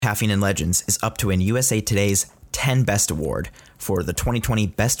Caffeine and Legends is up to win USA Today's 10 Best Award for the 2020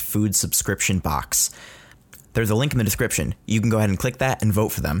 Best Food Subscription Box. There's a link in the description. You can go ahead and click that and vote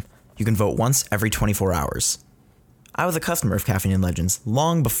for them. You can vote once every 24 hours. I was a customer of Caffeine and Legends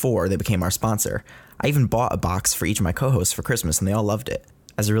long before they became our sponsor. I even bought a box for each of my co-hosts for Christmas and they all loved it.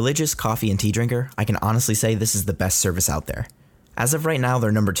 As a religious coffee and tea drinker, I can honestly say this is the best service out there. As of right now,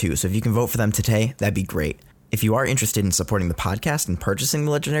 they're number 2, so if you can vote for them today, that'd be great. If you are interested in supporting the podcast and purchasing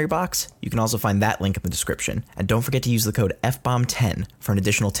the Legendary Box, you can also find that link in the description. And don't forget to use the code FBOMB10 for an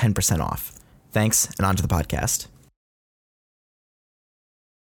additional 10% off. Thanks, and on to the podcast.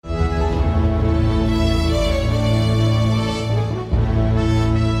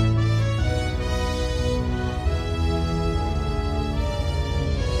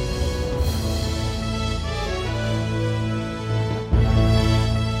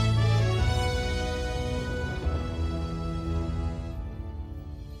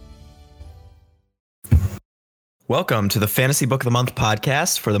 Welcome to the Fantasy Book of the Month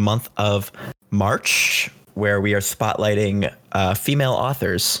podcast for the month of March, where we are spotlighting female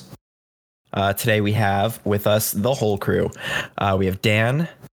authors. Today we have with us the whole crew. We have Dan.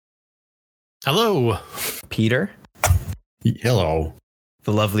 Hello. Peter. Hello.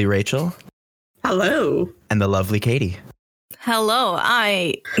 The lovely Rachel. Hello. And the lovely Katie. Hello.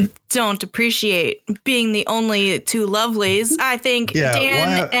 I don't appreciate being the only two lovelies. I think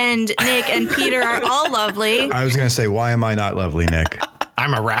Dan and Nick and Peter are all lovely. I was going to say, why am I not lovely, Nick?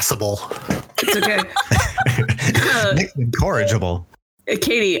 I'm irascible. It's okay. Nick's incorrigible.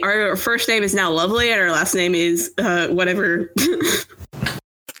 Katie, our first name is now Lovely and our last name is whatever.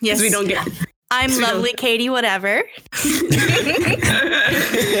 Yes. We don't get... I'm lovely, Katie, whatever. Yeah,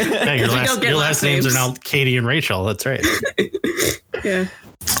 your last names are now Katie and Rachel. That's right. Yeah.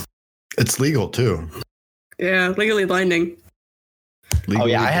 It's legal, too. Yeah, legally binding.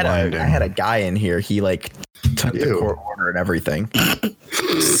 Legally I blinding. had a guy in here. He took the court order and everything.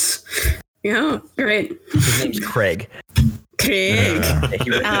 Yeah, great. His name's Craig. Craig.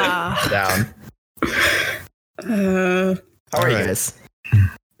 He wrote it down. How are you guys?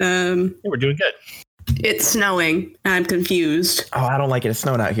 We're doing good. It's snowing. I'm confused. Oh, I don't like it. It's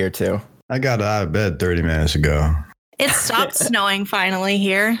snowing out here too. I got out of bed 30 minutes ago. It stopped snowing finally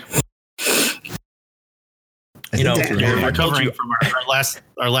here. We're recovering from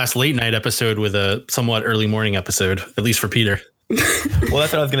our last late night episode with a somewhat early morning episode, at least for Peter. Well,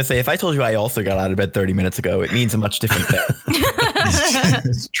 that's what I was going to say. If I told you I also got out of bed 30 minutes ago, it means a much different thing.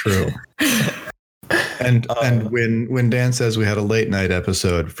 It's true. And when Dan says we had a late night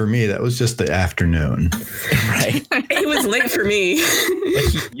episode, for me, that was just the afternoon. Right. It was late for me.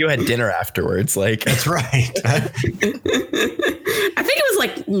 You had dinner afterwards. That's right. I think it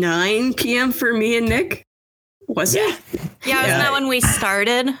was 9 p.m. for me and Nick. Was it? Yeah, wasn't that when we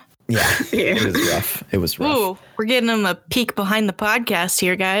started? Yeah. It was rough. Ooh, we're getting them a peek behind the podcast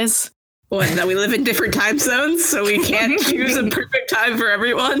here, guys. What, that we live in different time zones, so we can't choose a perfect time for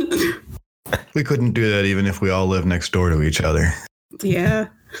everyone? We couldn't do that even if we all live next door to each other. Yeah.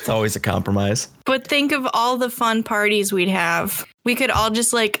 It's always a compromise. But think of all the fun parties we'd have. We could all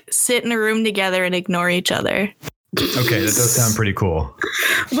just sit in a room together and ignore each other. Okay, that does sound pretty cool.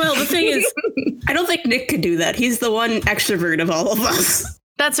 Well, the thing is, I don't think Nick could do that. He's the one extrovert of all of us.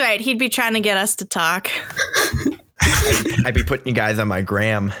 That's right. He'd be trying to get us to talk. I'd be putting you guys on my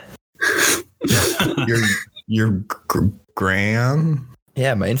gram. Your gram?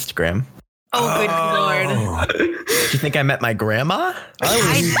 Yeah, my Instagram. Oh, good Lord. Do you think I met my grandma?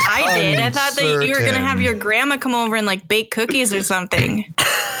 I did. I thought that you were going to have your grandma come over and bake cookies or something.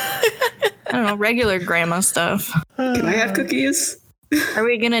 I don't know, regular grandma stuff. Can I have cookies? Are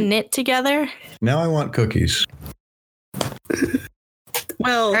we going to knit together? Now I want cookies.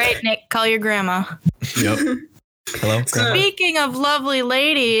 Well, all right, Nick, call your grandma. Yep. Hello? Speaking of lovely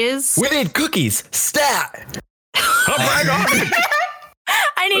ladies. We need cookies. Stat. Oh my God.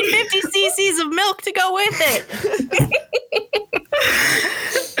 I need 50 cc's of milk to go with it.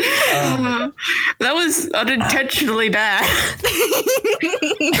 That was unintentionally bad.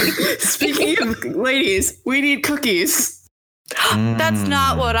 Speaking of ladies, we need cookies. That's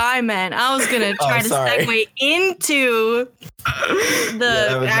not what I meant. I was going to try to segue into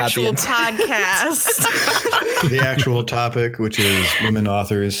the actual podcast. The actual topic, which is women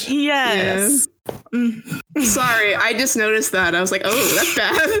authors. Yes. Sorry, I just noticed that. I was like, oh, that's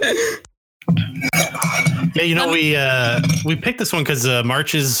bad. Yeah, we picked this one because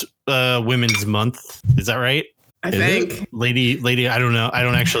March is Women's Month. Is that right? I think. Lady, I don't know. I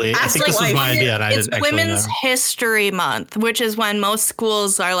don't actually. I think this was my idea. And it's Women's History Month, which is when most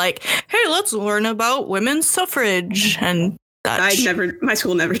schools are like, hey, let's learn about women's suffrage and My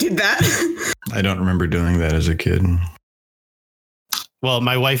school never did that. I don't remember doing that as a kid. Well,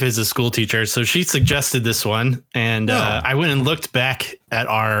 my wife is a school teacher, so she suggested this one, and I went and looked back at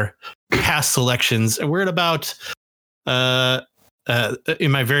our past selections, and we're at about,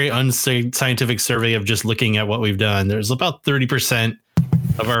 in my very unscientific survey of just looking at what we've done, there's about 30%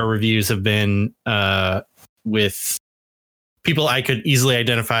 of our reviews have been with people I could easily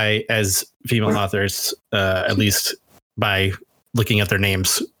identify as female authors, at least by looking at their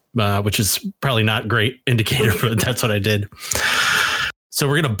names, which is probably not a great indicator, but that's what I did. So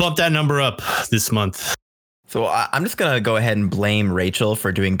we're going to bump that number up this month. So I'm just going to go ahead and blame Rachel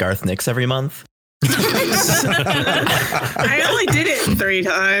for doing Garth Nix every month. I only did it 3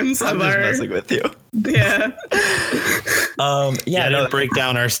 times. I'm just messing with you. Yeah. I didn't break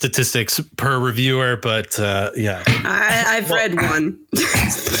down our statistics per reviewer, but yeah. I've read one.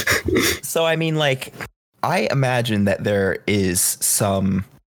 So, I mean, like, I imagine that there is some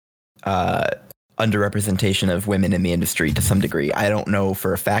underrepresentation of women in the industry to some degree. I don't know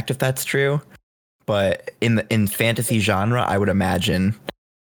for a fact if that's true, but in fantasy genre, I would imagine.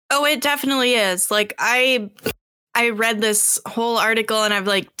 Oh, it definitely is. Like I read this whole article and I've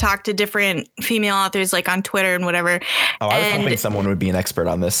like talked to different female authors like on Twitter and whatever. Oh, I was hoping someone would be an expert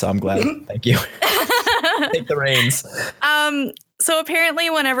on this, so I'm glad. Thank you. Take the reins. So apparently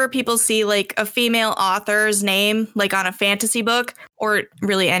whenever people see like a female author's name, like on a fantasy book or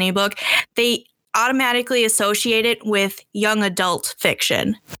really any book, they automatically associate it with young adult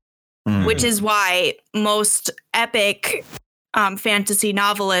fiction, which is why most epic fantasy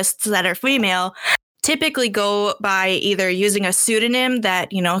novelists that are female typically go by either using a pseudonym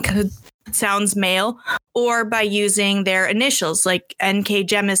that, you know, sounds male or by using their initials like N.K.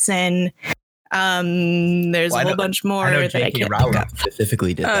 Jemisin. There's a whole bunch more. I know J.K. Rowling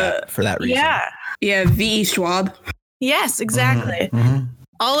specifically did that for that reason. Yeah, V.E. Schwab. Yes, exactly. Mm-hmm.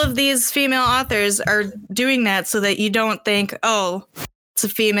 All of these female authors are doing that so that you don't think, oh, it's a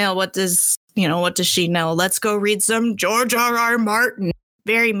female. What does she know? Let's go read some George R.R. Martin.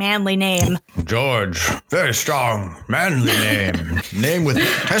 Very manly name. George. Very strong, manly name. Name with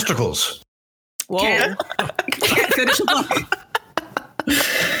testicles. Whoa. Can't finish a book.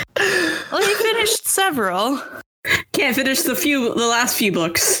 Well, he finished several. Can't finish the last few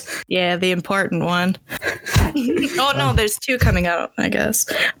books. Yeah, the important one. Oh, no, there's 2 coming out, I guess.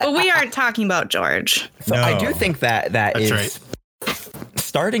 But we aren't talking about George. So no. I do think that is right.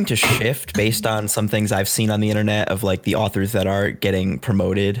 Starting to shift based on some things I've seen on the internet of like the authors that are getting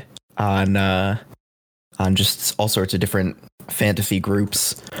promoted on just all sorts of different fantasy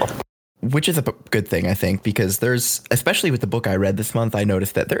groups, which is a good thing, I think, because there's, especially with the book I read this month, I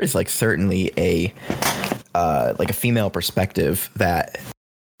noticed that there is like certainly a female perspective that,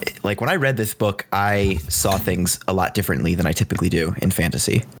 like, when I read this book, I saw things a lot differently than I typically do in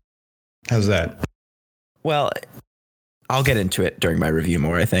fantasy. How's that? Well, I'll get into it during my review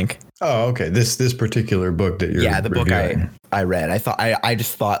more, I think. Oh, okay. This particular book that you're the reviewing. Book I read. I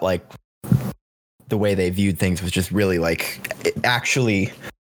just thought like the way they viewed things was just really like actually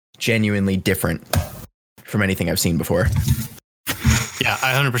genuinely different from anything I've seen before. Yeah,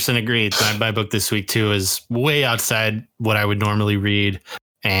 I 100% agree. My book this week too is way outside what I would normally read,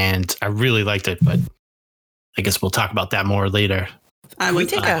 and I really liked it. But I guess we'll talk about that more later. Can we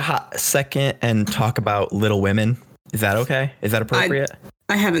take a hot second and talk about Little Women? Is that okay? Is that appropriate?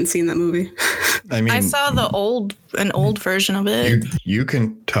 I haven't seen that movie. I mean, I saw an old version of it. You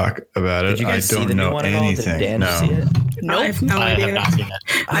can talk about it. Did you guys see the new one anything. Did Dan see it? No, I have no idea. Have not seen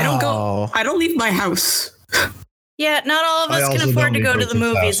it. I don't leave my house. Yeah, not all of us can afford to go to the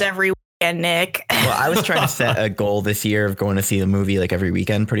movies every weekend, Nick. Well, I was trying to set a goal this year of going to see the movie like every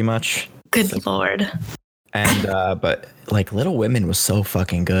weekend, pretty much. Good Lord. And but like Little Women was so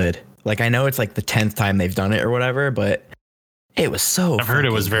fucking good. Like, I know it's like the 10th time they've done it or whatever, but it was so I've heard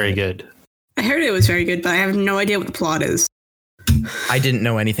it was very good. I heard it was very good, but I have no idea what the plot is. I didn't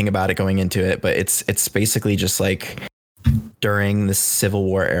know anything about it going into it, but it's basically just like during the Civil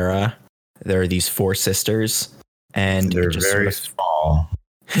War era, there are these 4 sisters, and they're very small.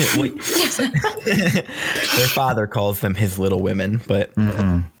 Their father calls them his Little Women, but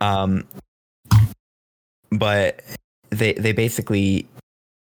but they basically,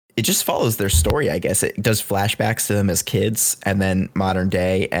 it just follows their story, I guess. It does flashbacks to them as kids and then modern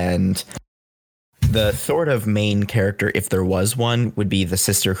day. And the sort of main character, if there was one, would be the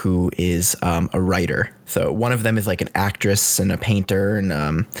sister who is a writer. So one of them is like an actress and a painter,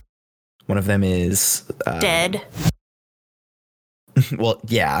 and one of them is dead. Well,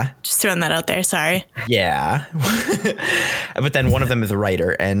 yeah. Just throwing that out there. Sorry. Yeah. But then one of them is a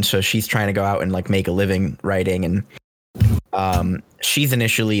writer. And so she's trying to go out and like make a living writing. And She's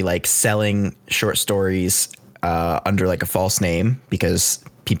initially like selling short stories under like a false name because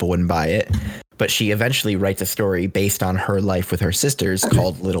people wouldn't buy it. But she eventually writes a story based on her life with her sisters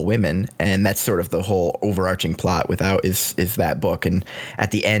called Little Women. And that's sort of the whole overarching plot is that book. And at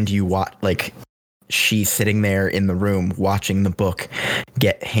the end, you watch like she's sitting there in the room watching the book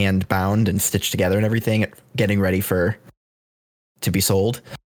get hand bound and stitched together and everything, getting ready to be sold.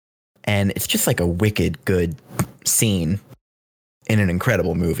 And it's just like a wicked good scene in an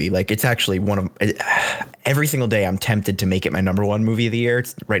incredible movie. Like it's actually every single day I'm tempted to make it my number one movie of the year.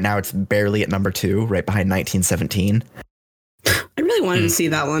 Right now it's barely at number 2, right behind 1917. I really wanted to see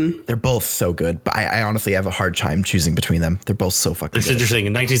that one. They're both so good, but I honestly have a hard time choosing between them. They're both so fucking It's good. interesting.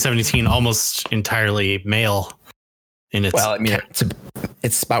 In 1917, almost entirely male in its... Well, I mean,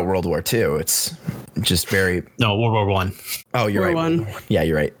 it's about World War II. It's just very... No, World War One. Oh, you're right. World War I. Yeah,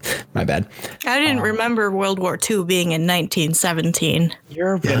 you're right. My bad. I didn't remember World War II being in 1917.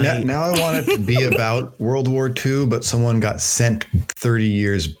 You're right. Yeah, now I want it to be about World War II, but someone got sent 30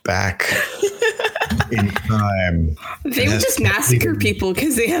 years back in time. They would just massacre people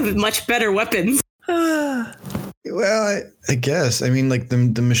because they have much better weapons. Well, I guess. I mean, like the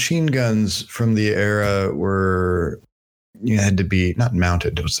machine guns from the era were, had to be not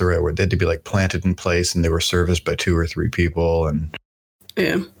mounted. What's the right word? They had to be like planted in place, and they were serviced by 2 or 3 people. And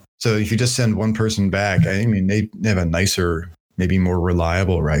Yeah. so if you just send one person back, I mean, they have a nicer, maybe more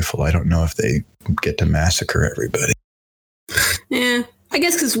reliable rifle. I don't know if they get to massacre everybody. Yeah. I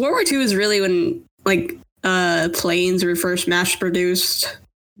guess because World War II is really when like planes were first mass produced.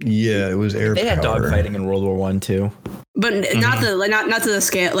 Yeah, it was air They had power. dogfighting in World War I too. But not to the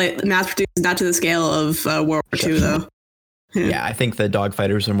scale, like mass produced, not to the scale of World War II, though. Yeah, I think the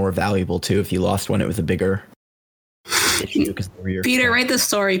dogfighters are more valuable too. If you lost one, it was a bigger issue because they were your Peter, stuff. write the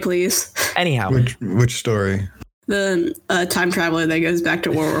story, please. Anyhow, Which story? The time traveler that goes back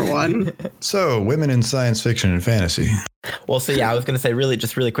to World War One. So, women in science fiction and fantasy. well, so yeah, I was gonna say really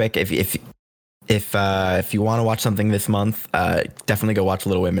quick. If you want to watch something this month, definitely go watch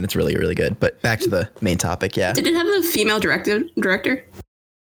Little Women. It's really really good. But back to the main topic. Yeah. Did it have a female director?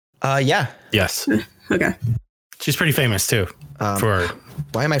 Yeah. Yes. Okay. She's pretty famous too. For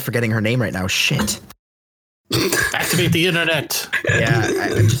Why am I forgetting her name right now? Shit. Activate the internet. Yeah,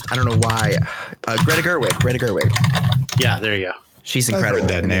 I don't know why. Greta Gerwig. Yeah, there you go. She's I've incredible. heard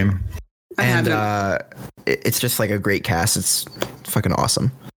that name. I And haven't. it's just like a great cast. It's fucking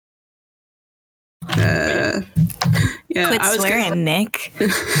awesome. Yeah. Quit swearing, Nick.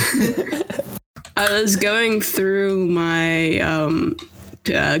 I was going through my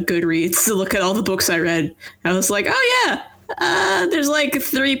Goodreads to look at all the books I read. I was like, oh yeah, there's like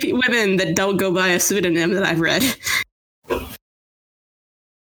 3 women that don't go by a pseudonym that I've read.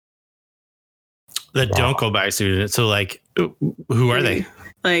 That don't go by pseudonym. So, like, who are they?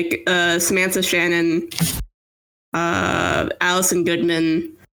 Like Samantha Shannon, Allison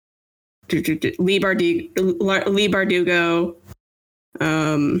Goodman, Lee Bardugo.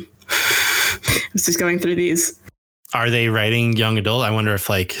 I was just going through these. Are they writing young adult? I wonder if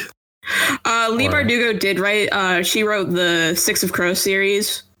like Lee Bardugo did write. She wrote the Six of Crows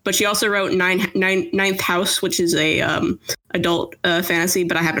series, but she also wrote Ninth House, which is a adult fantasy.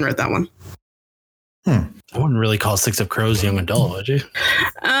 But I haven't read that one. I wouldn't really call Six of Crows young adult, would you?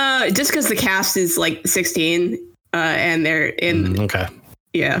 Just because the cast is like 16, and they're in. Okay.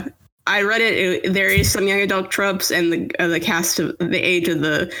 Yeah, I read it. There is some young adult tropes, and the cast of the age of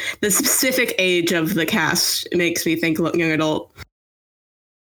the specific age of the cast makes me think young adult.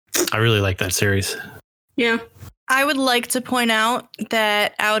 I really like that series. Yeah. I would like to point out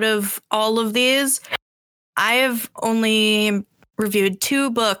that out of all of these, I have only reviewed 2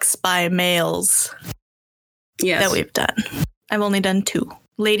 books by males Yes. that we've done. I've only done 2.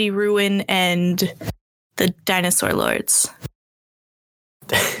 Lady Ruin and The Dinosaur Lords.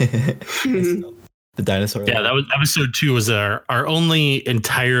 The dinosaur. Yeah, that was episode 2 was our only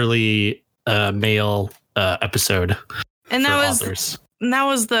entirely male episode And for that was authors. that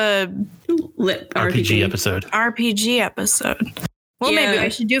was the Lit RPG episode. RPG episode. Well, maybe Yeah. I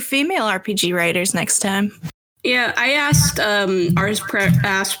should do female RPG writers next time. Yeah, I asked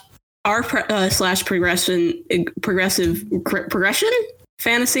progression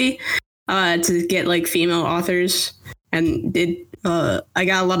fantasy to get like female authors, and I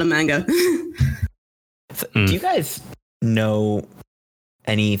got a lot of manga. Do you guys know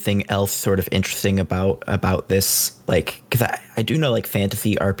anything else sort of interesting about this? Like, because I do know like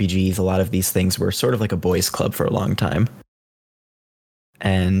fantasy RPGs, a lot of these things were sort of like a boys' club for a long time.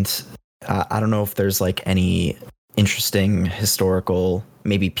 And I don't know if there's like any interesting historical,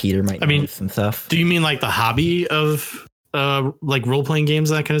 maybe Peter might know some stuff. Do you mean like the hobby of like role playing games,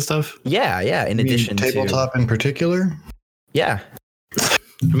 that kind of stuff? Yeah. In You mean addition tabletop in particular. Yeah. I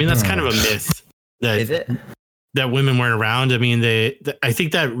mean, that's kind of a myth Is it? that women weren't around. I mean, I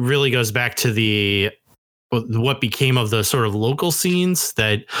think that really goes back to what became of the sort of local scenes,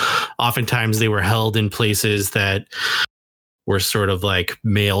 that oftentimes they were held in places that were sort of like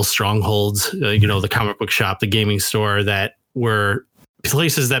male strongholds, the comic book shop, the gaming store, that were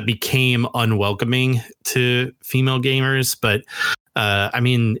places that became unwelcoming to female gamers. But I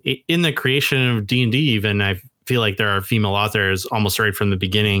mean, in the creation of D&D, even, I feel like there are female authors almost right from the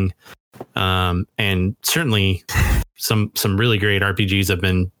beginning. And certainly some really great RPGs have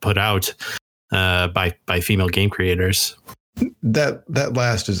been put out by female game creators. That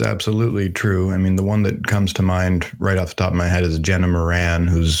last is absolutely true. I mean, the one that comes to mind right off the top of my head is Jenna Moran,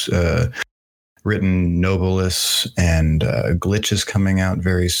 who's written Nobilis, and Glitch is coming out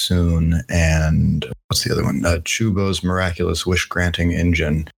very soon. And what's the other one? Chubo's Miraculous Wish Granting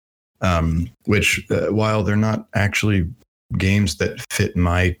Engine, which while they're not actually games that fit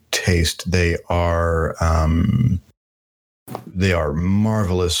my taste, they are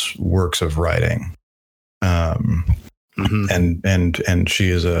marvelous works of writing. And she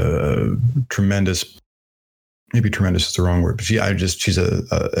is a tremendous, maybe tremendous is the wrong word, but she's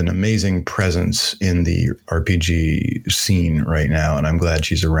an amazing presence in the RPG scene right now, and I'm glad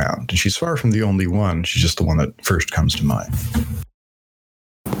she's around. And she's far from the only one. She's just the one that first comes to mind.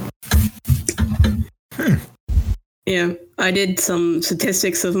 Yeah, I did some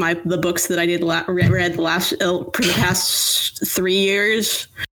statistics of the books that I did read for the past 3 years,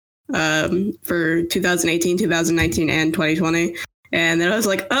 for 2018, 2019, and 2020, and then I was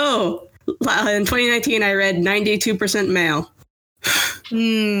like, oh, in 2019 I read 92% male.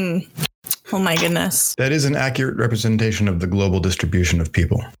 Oh my goodness. That is an accurate representation of the global distribution of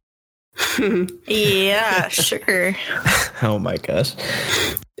people. Yeah, sure. Oh my gosh.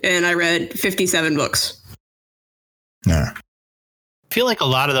 And I read 57 books. Yeah. I feel like a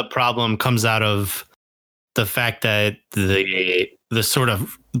lot of the problem comes out of the fact that the sort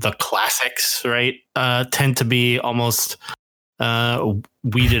of the classics, right, tend to be almost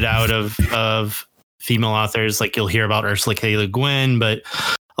weeded out of female authors. Like, you'll hear about Ursula K. Le Guin, but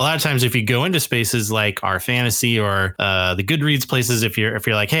a lot of times if you go into spaces like our fantasy or the Goodreads places, if you're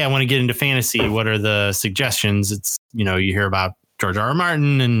like, hey, I want to get into fantasy, what are the suggestions? It's, you hear about George R. R.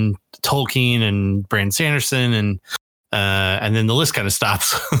 Martin and Tolkien and Brandon Sanderson, and then the list kind of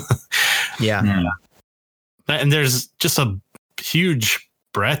stops. Yeah. And there's just a huge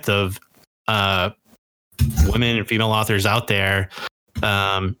breadth of women and female authors out there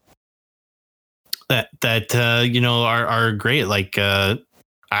that are great. Like,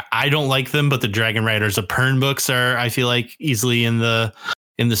 I don't like them, but the Dragon Riders of Pern books are, I feel like, easily in the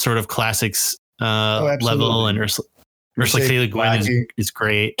sort of classics level. And Ursula K. Le Guin is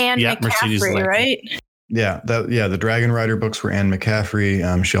great. And McCaffrey, right? Yeah, the Dragon Rider books were Anne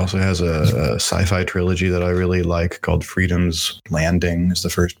McCaffrey. She also has a sci-fi trilogy that I really like called Freedom's Landing is the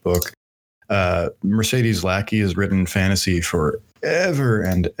first book. Mercedes Lackey has written fantasy forever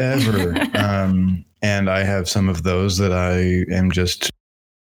and ever. And I have some of those that I am just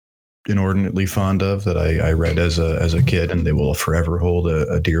inordinately fond of, that I read as a kid, and they will forever hold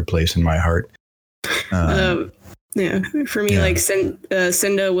a dear place in my heart. Yeah, for me, like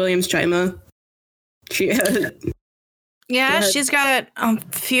Cinda Williams-Chima. She's got a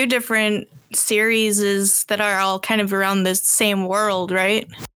few different series that are all kind of around the same world, right?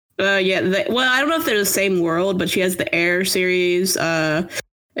 I don't know if they're the same world, but she has the Air series,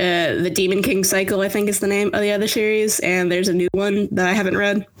 the Demon King Cycle, I think is the name of the other series, and there's a new one that I haven't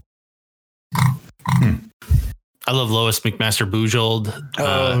read. I love Lois McMaster Bujold.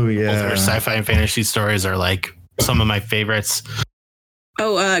 Oh yeah, both her sci-fi and fantasy stories are like some of my favorites.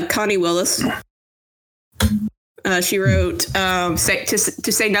 Connie Willis. She wrote to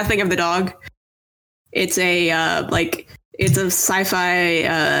say nothing of the dog. It's a it's a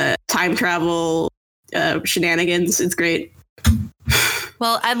sci-fi time travel shenanigans. It's great.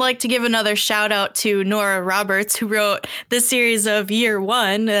 Well, I'd like to give another shout out to Nora Roberts, who wrote the series of Year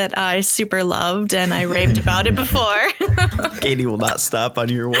One that I super loved, and I raved about it before. Katie will not stop on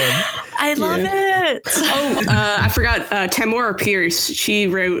Year One. I love it. I forgot Tamora Pierce. She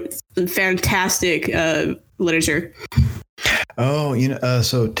wrote fantastic literature. Oh,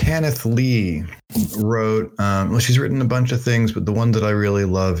 so Tanith Lee wrote, she's written a bunch of things, but the one that I really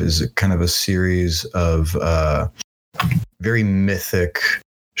love is kind of a series of very mythic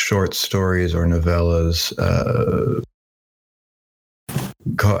short stories or novellas.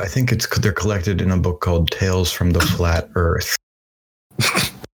 I think they're collected in a book called Tales from the Flat Earth.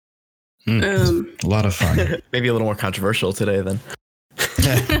 A lot of fun. Maybe a little more controversial today then.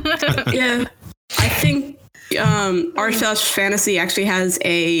 Yeah, I think Archflash Fantasy actually has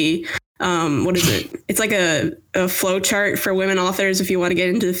a what is it? It's like a flow chart for women authors if you want to get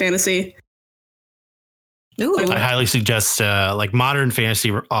into the fantasy. Ooh. I highly suggest like modern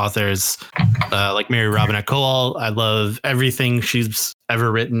fantasy authors like Mary Robinette Kowal. I love everything she's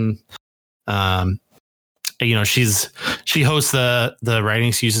ever written. You know, she hosts the Writing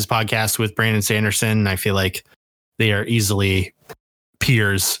Excuses podcast with Brandon Sanderson. I feel like they are easily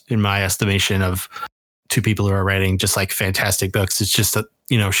peers in my estimation of two people who are writing just like fantastic books. It's just that,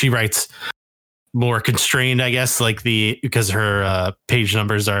 you know, she writes more constrained, I guess, like because her page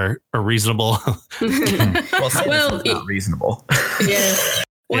numbers are reasonable. Well, it's not reasonable. Yeah.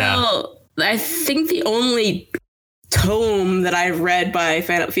 Well, yeah. I think the only tome that I've read by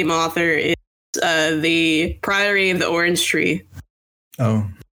a female author is The Priory of the Orange Tree. Oh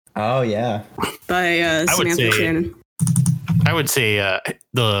yeah. By Samantha Shannon. I would say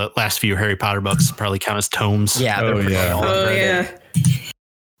the last few Harry Potter books probably count as tomes. Yeah. Yeah.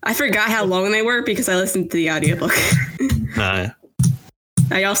 I forgot how long they were because I listened to the audiobook.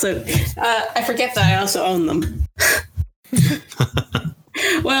 I also, I forget that I also own them.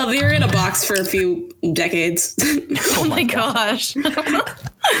 Well, they were in a box for a few decades. Oh my gosh.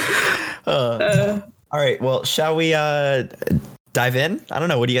 All right. Well, shall we dive in? I don't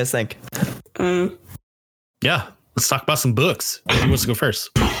know. What do you guys think? Yeah. Let's talk about some books. Who wants to go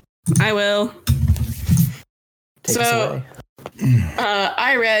first? I will. Take us away.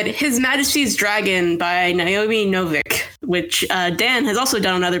 I read His Majesty's Dragon by Naomi Novik, which Dan has also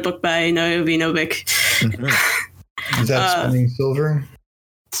done another book by Naomi Novik. Is that Spinning Silver?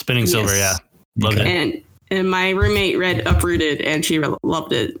 Spinning Silver, yeah. Loved it. And my roommate read Uprooted, and she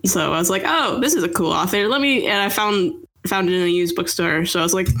loved it. So I was like, oh, this is a cool author. And I found it in a used bookstore. So I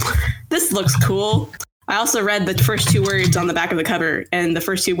was like, this looks cool. I also read the first two words on the back of the cover, and the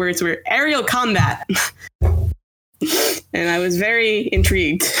first two words were aerial combat. And I was very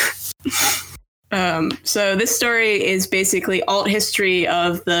intrigued. So this story is basically alt history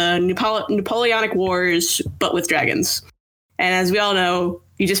of the Napoleonic Wars, but with dragons. And as we all know,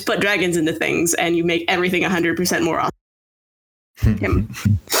 you just put dragons into things and you make everything 100% more awesome.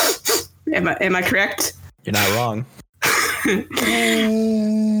 Am I correct? You're not wrong.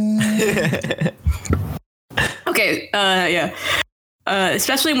 Okay. Yeah.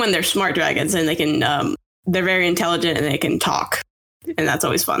 Especially when they're smart dragons and they can. They're very intelligent and they can talk, and that's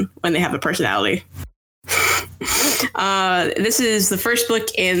always fun when they have a personality. This is the first book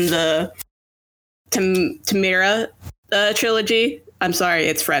in the Tamara trilogy. I'm sorry,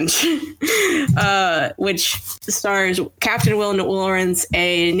 it's French. Which stars Captain Will Lawrence,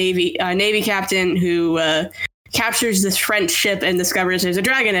 a Navy captain who captures this French ship and discovers there's a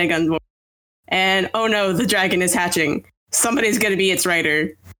dragon egg on board. And oh no, the dragon is hatching. Somebody's going to be its rider.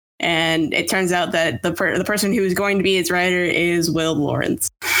 And it turns out that the person who is going to be its rider is Will Lawrence.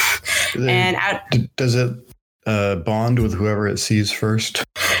 Does it bond with whoever it sees first?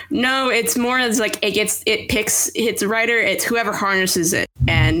 No, it's more as like it picks its rider. It's whoever harnesses it,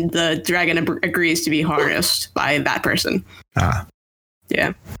 and the dragon agrees to be harnessed by that person.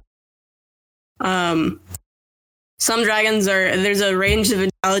 Yeah. Some dragons there's a range of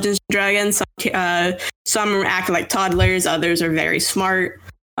intelligence dragons. Some act like toddlers. Others are very smart.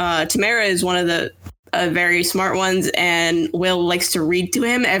 Tamara is one of the very smart ones, and Will likes to read to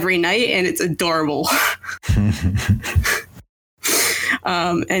him every night, and it's adorable.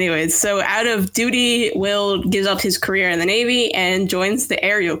 Anyways, so out of duty, Will gives up his career in the Navy and joins the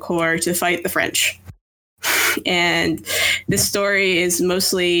Aerial Corps to fight the French. And this story is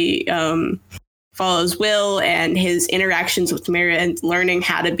mostly follows Will and his interactions with Tamara and learning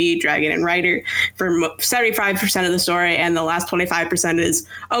how to be dragon and rider for 75% of the story, and the last 25% is,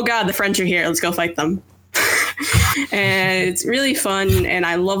 oh god, the French are here, let's go fight them. And it's really fun, and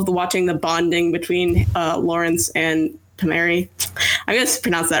I love watching the bonding between Lawrence and Tamara. I'm going to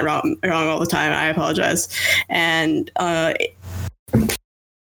pronounce that wrong all the time, I apologize. And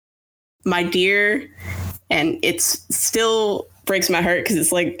my dear, and it's still breaks my heart because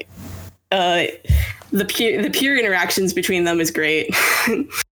it's like the pure interactions between them is great.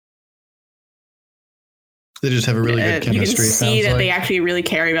 They just have a really good chemistry. You can see that they actually really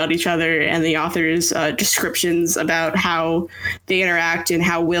care about each other, and the author's descriptions about how they interact and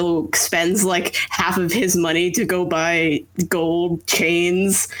how Will spends like half of his money to go buy gold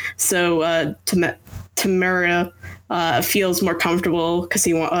chains. So Tamara feels more comfortable because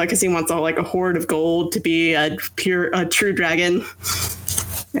he wants a hoard of gold to be a true dragon.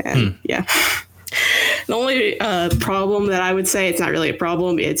 And yeah. The only problem that I would say, it's not really a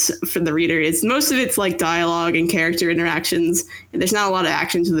problem, it's for the reader, it's most of it's like dialogue and character interactions, and there's not a lot of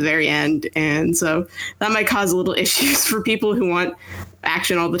action to the very end, and so that might cause a little issues for people who want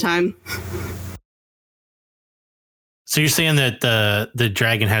action all the time. So you're saying that the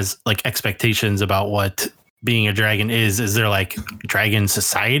dragon has like expectations about what being a dragon is? Is there like dragon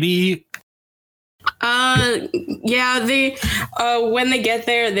society? Yeah, they when they get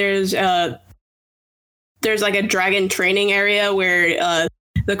there, there's like a dragon training area where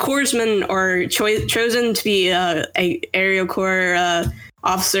the corpsmen are chosen to be a aerial corps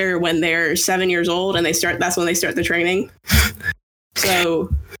officer when they're 7 years old, and that's when they start the training. So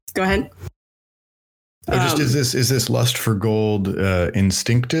go ahead. Is this lust for gold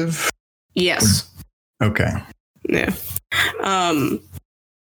instinctive? Yes. Okay. Yeah.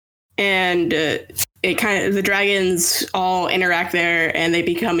 And it kind of, the dragons all interact there, and they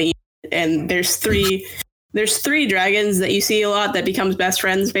become and there's three dragons that you see a lot that becomes best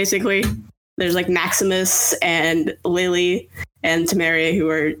friends. Basically, there's like Maximus and Lily and Temeria, who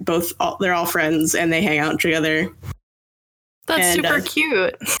are they're all friends, and they hang out together. That's super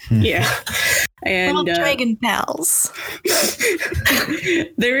cute. Yeah. And little dragon pals.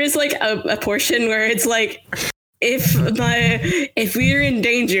 There is like a portion where it's like, if we're in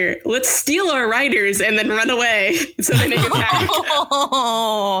danger, let's steal our riders and then run away so they make attack.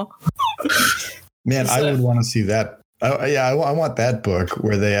 Man, I would want to see that. I want that book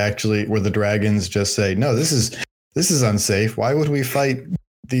where the dragons just say, no, this is unsafe. Why would we fight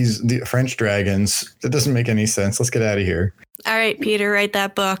the French dragons? That doesn't make any sense. Let's get out of here. All right, Peter, write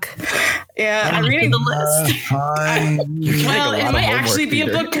that book. Yeah, I'm reading the list. Well, it might actually be a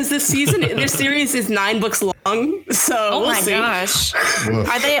book because this series is 9 books long. So we'll see. Gosh,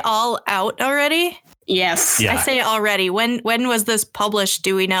 are they all out already? Yes. Yeah. I say already. When was this published?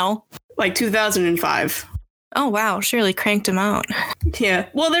 Do we know? Like 2005. Oh wow, Shirley cranked them out. Yeah.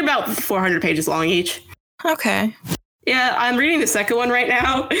 Well, they're about 400 pages long each. Okay. Yeah, I'm reading the second one right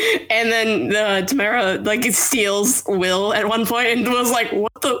now, and then Tamara like steals Will at one point, and Will's like,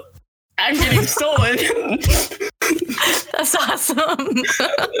 "What the? I'm getting stolen." That's awesome.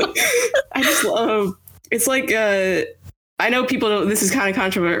 I just love. It's like I know people don't. This is kind of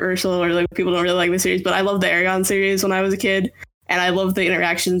controversial, or like people don't really like the series, but I love the Eragon series when I was a kid, and I love the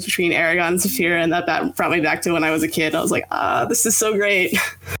interactions between Eragon and Saphira, and that brought me back to when I was a kid. I was like, this is so great.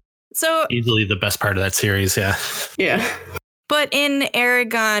 So easily the best part of that series, yeah. Yeah. But in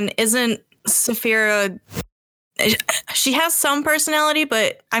Eragon, isn't Saphira? She has some personality,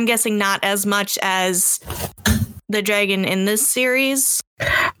 but I'm guessing not as much as the dragon in this series.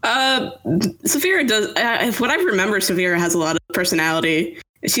 Saphira does. What I remember, Saphira has a lot of personality.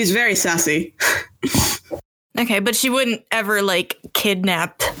 She's very sassy. Okay, but she wouldn't ever like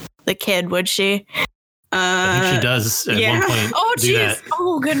kidnap the kid, would she? I think she does at one point. Oh, jeez.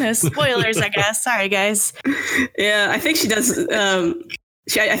 Oh, goodness. Spoilers, I guess. Sorry, guys. Yeah, I think she does.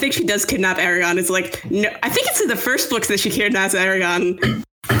 I think she does kidnap Eragon. It's like, no, I think it's in the first books that she kidnaps Eragon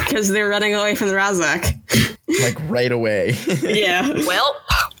because they're running away from the Razak. Like right away. Yeah. Well,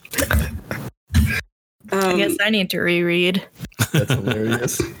 I guess I need to reread. That's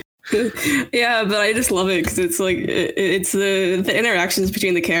hilarious. Yeah, but I just love it because it's like it's the interactions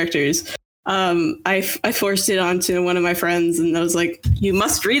between the characters. I forced it onto one of my friends, and I was like, "You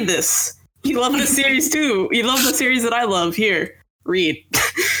must read this. You love this series too. You love the series that I love. Here, read."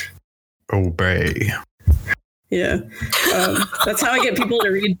 Obey. Yeah, that's how I get people to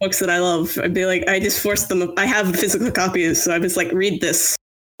read books that I love. I'd be like, I just force them. I have physical copies, so I was like, "Read this.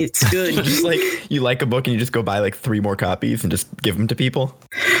 It's good." Just like you like a book and you just go buy like 3 more copies and just give them to people.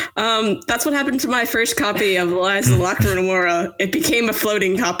 That's what happened to my first copy of Eliza Lockwood Amora. It became a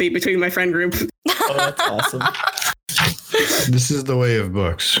floating copy between my friend group. Oh, that's awesome. This is the way of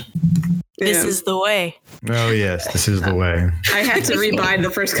books. This is the way. Oh yes, this is the way. I had to rebuy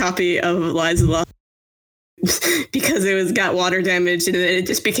the first copy of Eliza Lockwood because it got water damaged, and it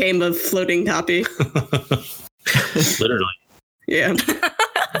just became a floating copy. Literally. Yeah.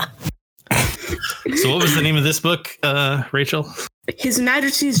 So what was the name of this book, Rachel? His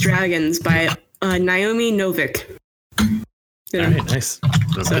Majesty's Dragons by Naomi Novik. Yeah. All right, nice.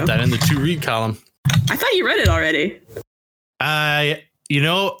 Let's put that in the to read column. I thought you read it already. I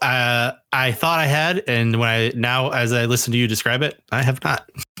thought I had, and as I listen to you describe it, I have not.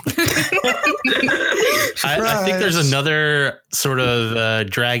 I think there's another sort of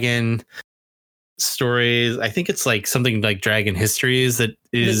dragon stories. I think it's like something like Dragon Histories that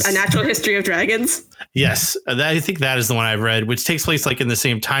is A Natural History of Dragons. Yes, I think that is the one I've read, which takes place like in the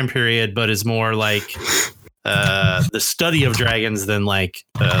same time period, but is more like the study of dragons than like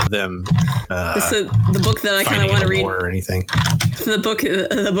them. This is the book that I kind of want to read. Or anything. The book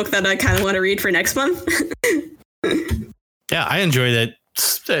that I kind of want to read for next month. Yeah, I enjoyed it.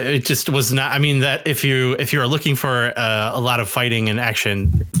 It just was not. I mean, that if you are looking for a lot of fighting and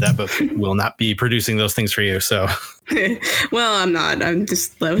action, that book will not be producing those things for you. So, well, I'm not. I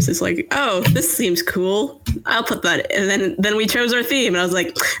was just like, oh, this seems cool. I'll put that. And then we chose our theme, and I was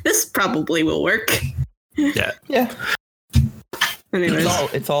like, this probably will work. Yeah. Anyways.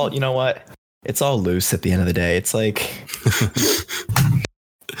 It's all. You know what? It's all loose at the end of the day. It's like.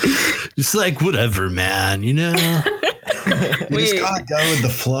 It's like whatever, man. You know. You just gotta go with the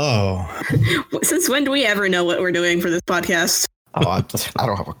flow. Since when do we ever know what we're doing for this podcast? Oh, I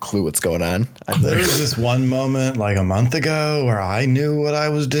don't have a clue what's going on. There was this one moment like a month ago where I knew what I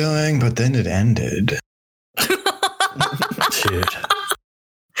was doing, but then it ended. Dude.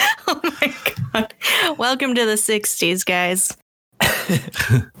 Oh my god. Welcome to the 60s, guys.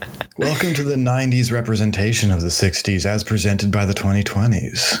 Welcome to the 90s representation of the 60s as presented by the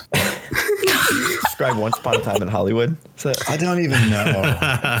 2020s. Describe Once Upon a Time in Hollywood. I don't even know.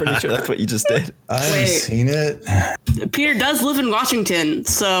 I'm pretty sure that's what you just did. I haven't seen it. Peter does live in Washington,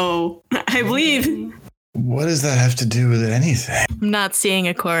 so I believe. What does that have to do with anything? I'm not seeing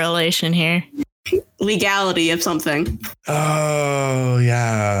a correlation here. Legality of something. Oh,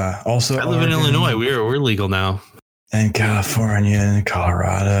 yeah. Also, I live in Oregon Illinois. We're legal now. and California and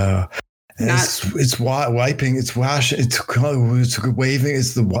Colorado. It's wiping. It's washing. It's waving.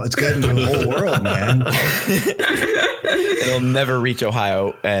 It's getting to the whole world, man. It'll never reach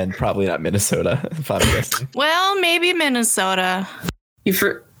Ohio and probably not Minnesota. If I'm guessing. Well, maybe Minnesota.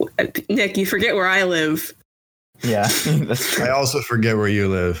 Nick, you forget where I live. Yeah, that's true. I also forget where you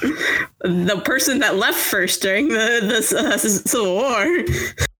live. The person that left first during the Civil War.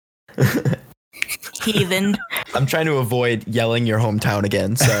 Heathen. I'm trying to avoid yelling your hometown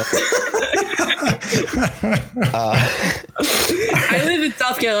again. So. I live in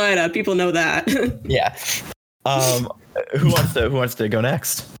South Carolina. People know that. Yeah. Who wants to go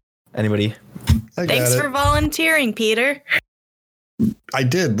next? Anybody? Thanks for volunteering, Peter. I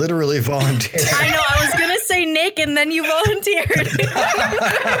did literally volunteer. I know. I was gonna say Nick, and then you volunteered.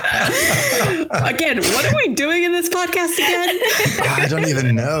 Again, what are we doing in this podcast again? I don't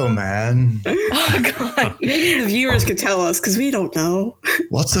even know, man. Oh God. Maybe the viewers could tell us because we don't know.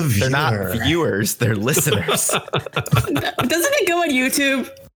 What's a viewer? They're not viewers. They're listeners. Doesn't it go on YouTube?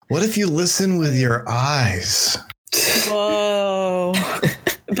 What if you listen with your eyes? Whoa.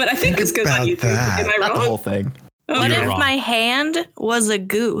 But I think this goes on about YouTube. that. Am I Not the wrong? whole thing. What You're if wrong. my hand was a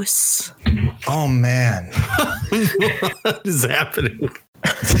goose? Oh man. What is happening?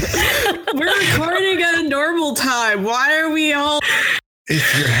 We're recording at a normal time. Why are we all?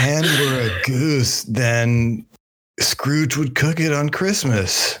 If your hand were a goose, then Scrooge would cook it on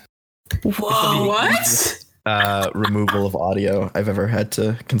Christmas. Whoa! What? Removal of audio I've ever had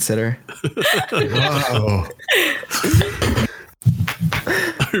to consider. Wow.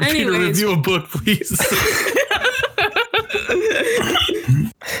 Peter, Anyways. review a book, please.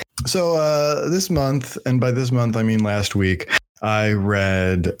 So this month, and by this month I mean last week, I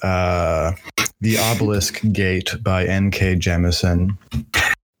read The Obelisk Gate by N.K. Jemisin.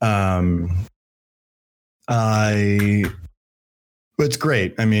 It's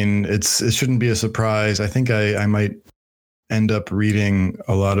great. I mean, it shouldn't be a surprise. I think I might end up reading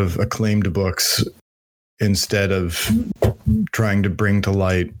a lot of acclaimed books instead of trying to bring to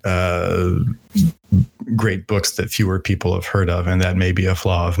light great books that fewer people have heard of, and that may be a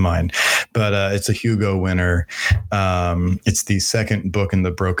flaw of mine. But it's a Hugo winner. It's the second book in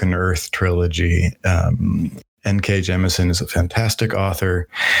the Broken Earth trilogy. N.K. Jemisin is a fantastic author,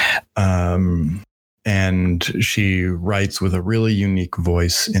 and she writes with a really unique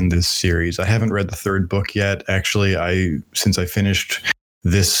voice in this series. I haven't read the third book yet. Actually, since I finished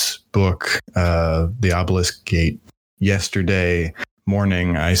this book, The Obelisk Gate, yesterday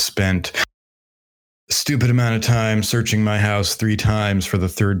morning, I spent a stupid amount of time searching my house 3 times for the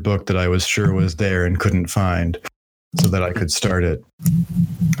third book that I was sure was there and couldn't find, so that I could start it.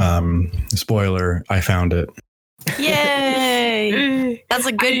 Spoiler, I found it. Yay! That's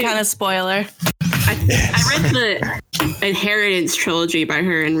a good kind of spoiler. I read the Inheritance trilogy by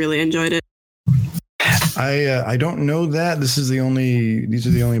her and really enjoyed it. I don't know that. These are the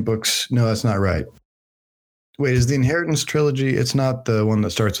only books. No, that's not right. Wait, is the Inheritance trilogy? It's not the one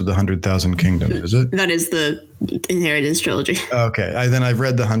that starts with the 100,000 Kingdoms, is it? That is the Inheritance trilogy. Okay. Then I've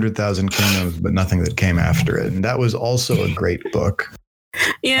read the 100,000 Kingdoms, but nothing that came after it. And that was also a great book.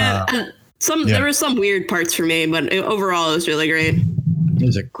 Yeah. There were some weird parts for me, but overall it was really great.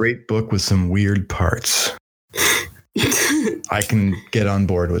 It's a great book with some weird parts. I can get on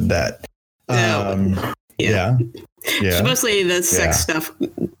board with that. Yeah. It's mostly the sex stuff,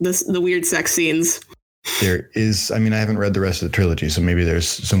 the weird sex scenes. There is, I mean, I haven't read the rest of the trilogy, so maybe there's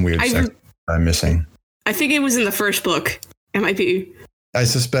some weird sex I'm missing. I think it was in the first book. It might be. I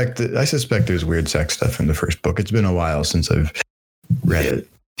suspect there's weird sex stuff in the first book. It's been a while since I've read it.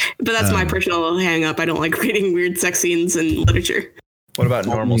 But that's my personal hang up. I don't like reading weird sex scenes in literature. What about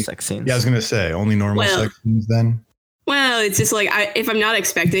normal sex scenes? Yeah, I was going to say only normal sex scenes then. Well, it's just like if I'm not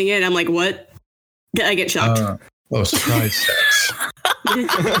expecting it, I'm like, what? I get shocked. Surprise sex.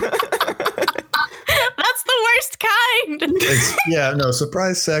 That's the worst kind.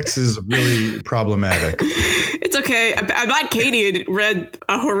 Surprise sex is really problematic. It's okay. I bet Katie had read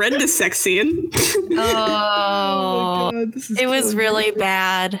a horrendous sex scene. Oh, God, it was really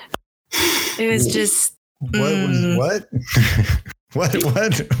bad. It was just. What? What?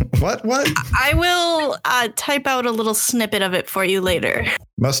 I will type out a little snippet of it for you later.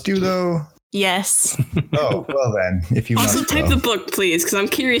 Must you though? Yes. Oh, well then, if you also type the book, please, because I'm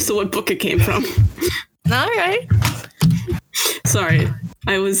curious to what book it came from. All right. Sorry,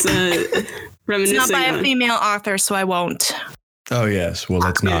 I was reminiscing. It's not by a female author, so I won't. Oh yes, well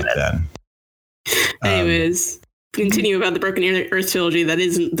that's not then. Anyways, continue about the Broken Earth trilogy. That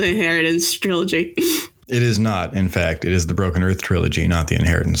isn't the Inheritance trilogy. It is not. In fact, it is the Broken Earth trilogy, not the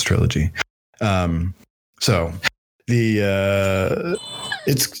Inheritance trilogy. So the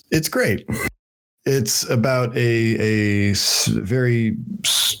it's great. It's about a very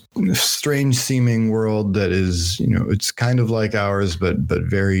strange seeming world that is, it's kind of like ours, but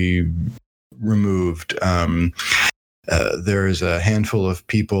very removed. There's a handful of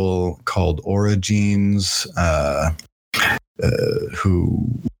people called Orogenes who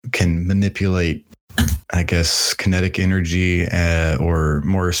can manipulate, I guess, kinetic energy, or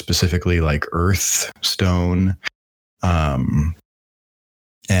more specifically, like earth, stone,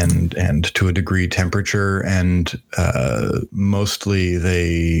 and to a degree, temperature. And mostly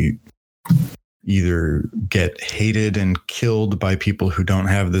they either get hated and killed by people who don't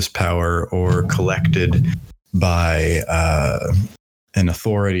have this power, or collected by an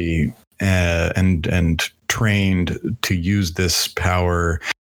authority and trained to use this power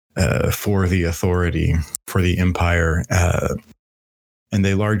for the authority, for the empire, and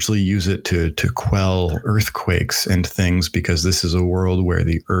they largely use it to quell earthquakes and things, because this is a world where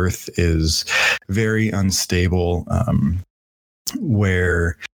the earth is very unstable,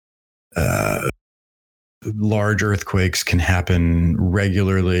 where large earthquakes can happen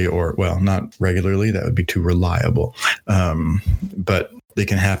regularly, or, well, not regularly, that would be too reliable, but they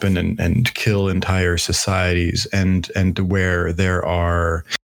can happen and kill entire societies, and where there are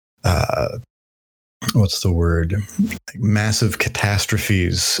what's the word? Massive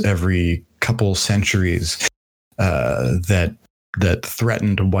catastrophes every couple centuries that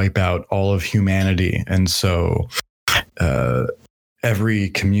threaten to wipe out all of humanity. And so every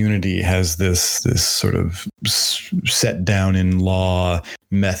community has this sort of set down in law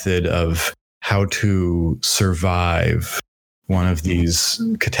method of how to survive one of these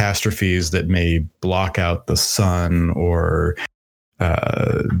catastrophes that may block out the sun, or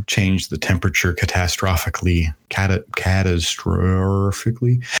change the temperature catastrophically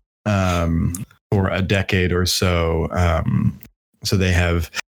for a decade or so. So they have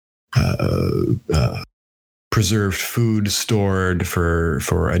preserved food stored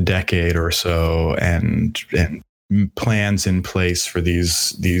for a decade or so, and plans in place for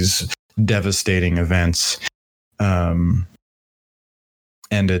these devastating events. And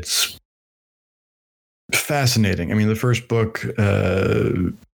it's fascinating. I mean, the first book,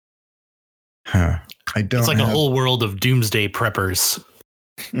 I don't. It's like a whole world of doomsday preppers.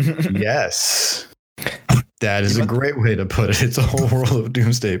 Yes, that is a great way to put it. It's a whole world of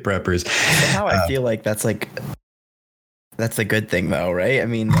doomsday preppers. Somehow I feel like that's a good thing, though, right? I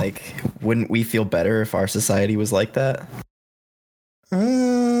mean, like, wouldn't we feel better if our society was like that?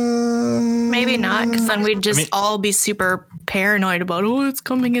 Maybe not, because then we'd just all be super paranoid about, it's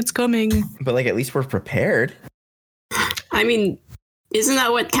coming. But, like, at least we're prepared. I mean, isn't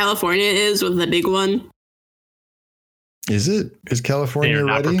that what California is with the big one? Is it? Is California They're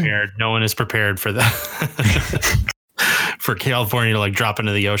not ready? prepared. No one is prepared for that. For California to like drop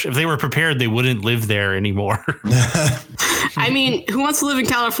into the ocean. If they were prepared, they wouldn't live there anymore. I mean, who wants to live in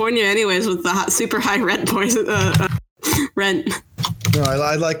California anyways with the super high rent poison? Rent. No,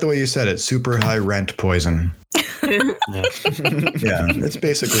 I like the way you said it. Super high rent poison. Yeah. Yeah, it's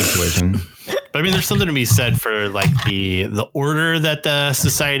basically poison. But I mean, there's something to be said for like the order that the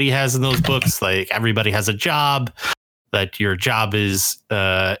society has in those books. Like everybody has a job, that your job is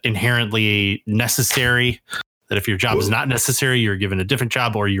inherently necessary, That if your job is not necessary, you're given a different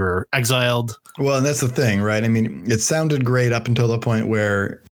job or you're exiled. Well, and that's the thing, right? I mean, it sounded great up until the point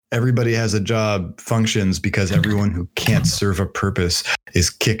where everybody has a job functions because everyone who can't serve a purpose is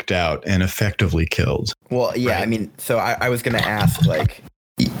kicked out and effectively killed. Well, yeah, Right. I mean, so I was going to ask, like,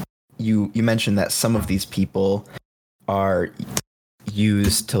 you mentioned that some of these people are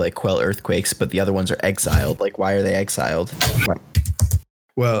used to like quell earthquakes, but the other ones are exiled. Like, why are they exiled?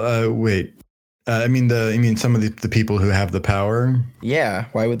 Well, wait. I mean some of the people who have the power. Yeah,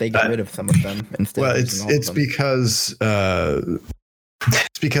 why would they get rid of some of them instead? Well, of it's using all of it's them?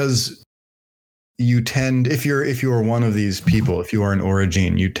 because you tend, if you're one of these people, if you are an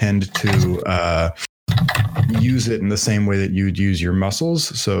Origene, you tend to use it in the same way that you'd use your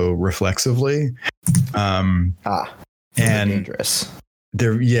muscles, so reflexively. And dangerous.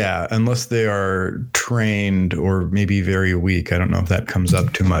 Unless they are trained or maybe very weak. I don't know if that comes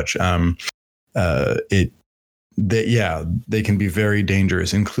up too much. They can be very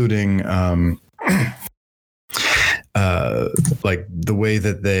dangerous, including like the way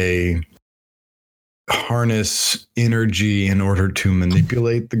that they harness energy in order to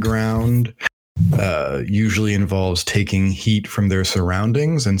manipulate the ground usually involves taking heat from their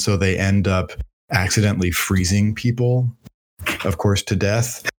surroundings, and so they end up accidentally freezing people, of course, to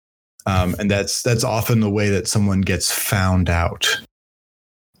death. And that's often the way that someone gets found out,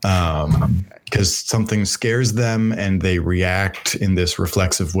 because something scares them and they react in this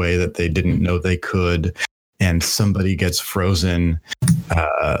reflexive way that they didn't know they could, and somebody gets frozen.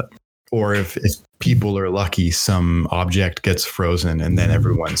 Or if people are lucky, some object gets frozen, and then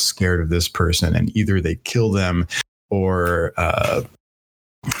everyone's scared of this person, and either they kill them, or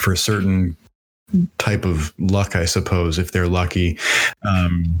for certain type of luck, I suppose, if they're lucky,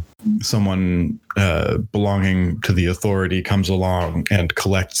 someone belonging to the authority comes along and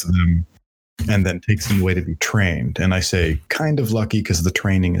collects them and then takes them away to be trained. And I say kind of lucky because the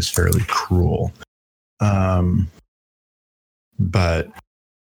training is fairly cruel.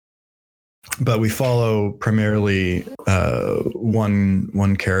 But we follow primarily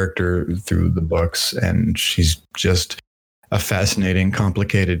one character through the books, and she's just a fascinating,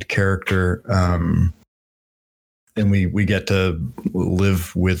 complicated character. And we get to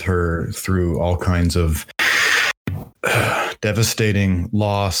live with her through all kinds of devastating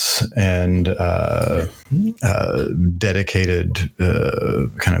loss and dedicated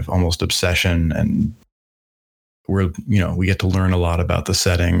kind of almost obsession. And we get to learn a lot about the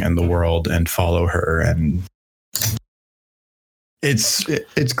setting and the world and follow her, and it's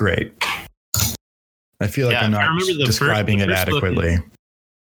great. I feel like I'm not describing it adequately.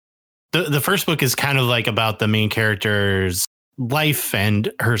 The first book is kind of like about the main character's life and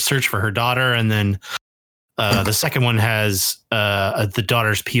her search for her daughter, and then the second one has the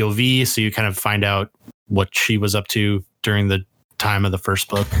daughter's POV, so you kind of find out what she was up to during the time of the first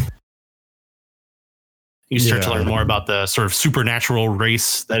book. You start to learn more about the sort of supernatural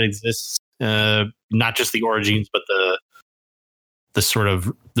race that exists, not just the Origines, but the sort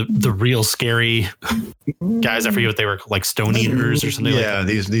of the real scary guys. I forget what they were, like Stone Eaters or something. Yeah, like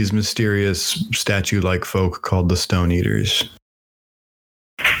that. These mysterious statue-like folk called the Stone Eaters.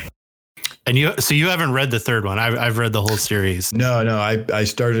 And you haven't read the third one. I've read the whole series. No, I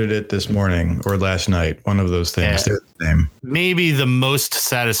started it this morning or last night. One of those things. They're the same. Maybe the most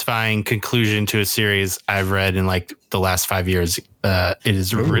satisfying conclusion to a series I've read in like the last 5 years. It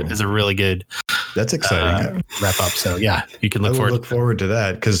is a really good. That's exciting. Wrap up. So yeah, you can look forward to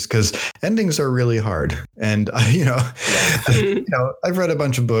that because endings are really hard. And I've read a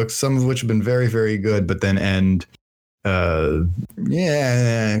bunch of books, some of which have been very, very good, but then end. Kind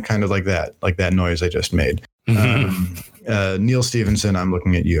of like that noise I just made. Neil Stevenson, I'm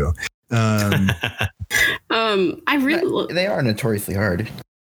looking at you. I really they are notoriously hard.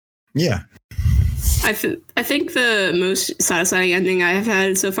 Yeah. I think the most satisfying ending I have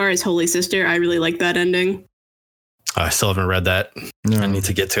had so far is Holy Sister. I really like that ending. I still haven't read that. No. I need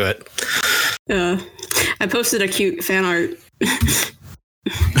to get to it. I posted a cute fan art.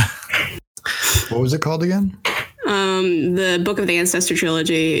 What was it called again? The Book of the Ancestor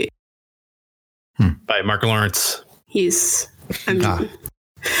trilogy. By Mark Lawrence.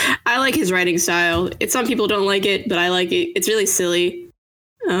 I like his writing style. Some people don't like it, but I like it. It's really silly.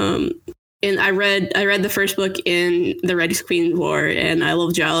 And I read the first book in the Red Queen War, and I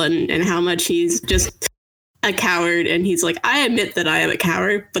love Jalin and how much he's just a coward. And he's like, I admit that I am a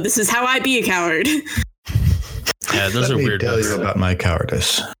coward, but this is how I be a coward. Yeah, those are weird. Tell you about my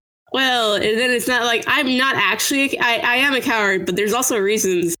cowardice. Well, and then it's not like I'm not actually. I am a coward, but there's also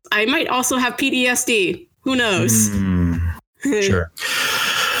reasons. I might also have PTSD. Who knows? Sure.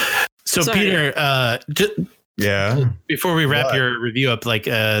 So, Sorry. Peter, Yeah. Before we wrap What? your review up, like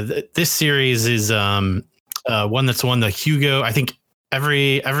this series is one that's won the Hugo. I think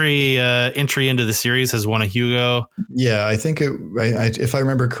every entry into the series has won a Hugo. Yeah, I think if I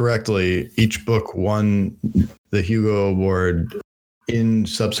remember correctly, each book won the Hugo Award in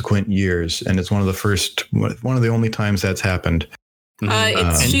subsequent years, and it's one of the only times that's happened.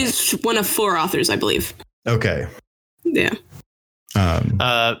 She's one of 4 authors, I believe. Okay. Yeah.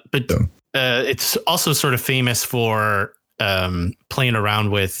 It's also sort of famous for playing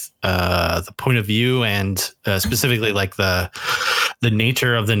around with the point of view and specifically like the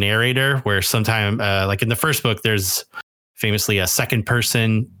nature of the narrator, where sometimes like in the first book there's famously a second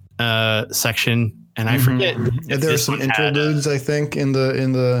person section, and I forget. Yeah, there are some interludes, I think, in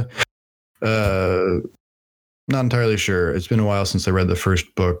the not entirely sure. It's been a while since I read the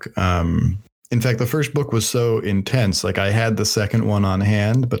first book. In fact, the first book was so intense. Like, I had the second one on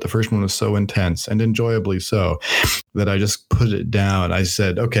hand, but the first one was so intense and enjoyably so that I just put it down. I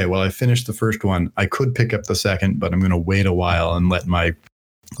said, okay, well, I finished the first one. I could pick up the second, but I'm going to wait a while and let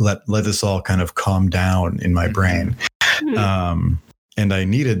this all kind of calm down in my brain. And I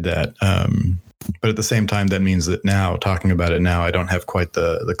needed that. But at the same time, that means that now, talking about it now, I don't have quite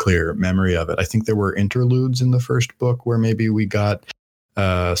the clear memory of it. I think there were interludes in the first book where maybe we got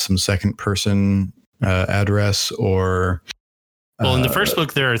some second person address or well, in the first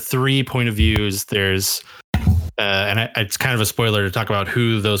book there are 3 point of views. There's and it's kind of a spoiler to talk about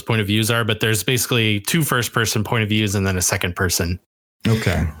who those point of views are, but there's basically 2 first person point of views and then a second person.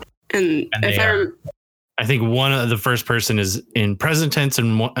 Okay. And if I think one of the first person is in present tense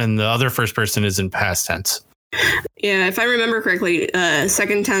and the other first person is in past tense. Yeah, if I remember correctly,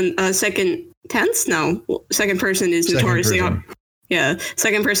 second tense? No, second person is notoriously hard. Yeah,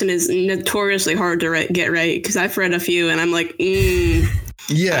 second person is notoriously hard to get right, because I've read a few and I'm like,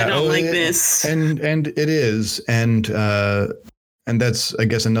 yeah, I don't like this. And it is, and that's, I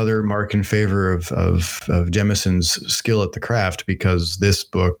guess, another mark in favor of Jemison's skill at the craft, because this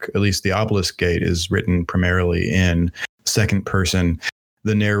book, at least the Obelisk Gate, is written primarily in second person.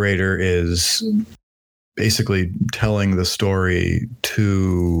 The narrator is basically telling the story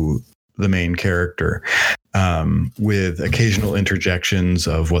to the main character, with occasional interjections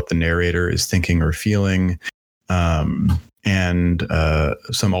of what the narrator is thinking or feeling, and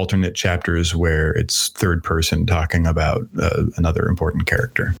some alternate chapters where it's third person talking about another important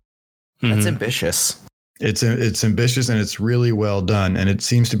character. That's ambitious. It's ambitious, and it's really well done. And it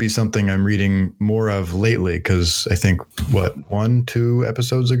seems to be something I'm reading more of lately, because I think 1-2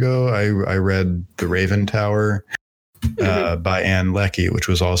 episodes ago, I read The Raven Tower by Anne Leckie, which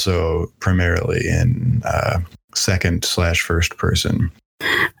was also primarily in second/first person.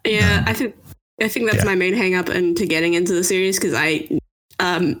 Yeah, I think that's my main hang up into getting into the series, because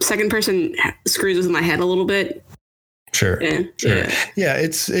second person screws with my head a little bit. Sure. Yeah,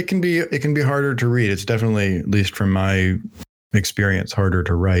 it can be harder to read. It's definitely, at least from my experience, harder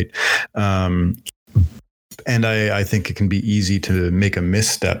to write. And I think it can be easy to make a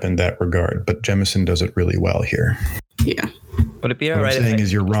misstep in that regard, but Jemison does it really well here. Yeah. Would it be all what right? I'm saying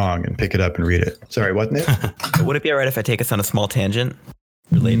is you're wrong, and pick it up and read it. Sorry, what, Nick? Would it be all right if I take us on a small tangent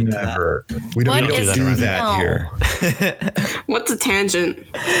related to Never. We don't do that here. What's a tangent?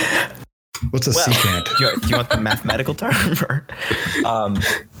 What's a secant? Do you want the mathematical term?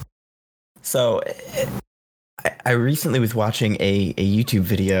 So I recently was watching a YouTube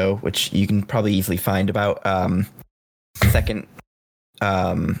video, which you can probably easily find, about second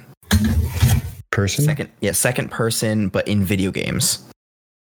person, but in video games.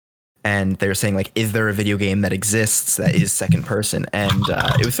 And they were saying, like, is there a video game that exists that is second person? And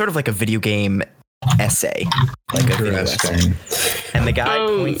it was sort of like a video game essay, like a video essay. And the guy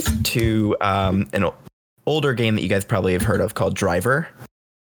points to an older game that you guys probably have heard of called Driver.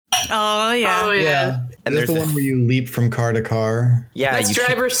 Oh yeah. And there's the one where you leap from car to car. Yeah, that's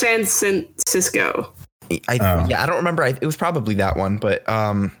Driver San Francisco. I don't remember. It was probably that one, but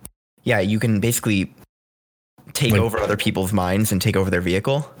you can basically take over other people's minds and take over their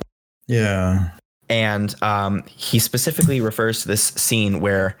vehicle. Yeah. And he specifically refers to this scene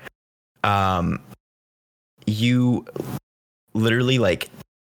where you literally, like,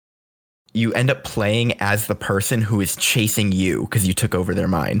 you end up playing as the person who is chasing you because you took over their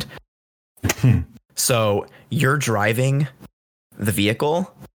mind. So you're driving the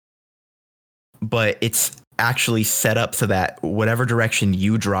vehicle, but it's actually set up so that whatever direction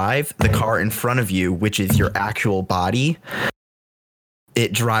you drive, the car in front of you, which is your actual body,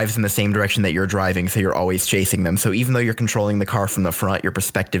 it drives in the same direction that you're driving. So you're always chasing them. So even though you're controlling the car from the front, your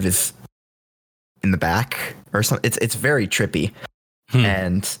perspective is in the back or something. It's very trippy.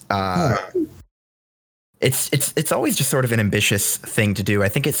 And It's always just sort of an ambitious thing to do. I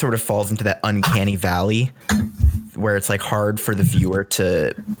think it sort of falls into that uncanny valley where it's like hard for the viewer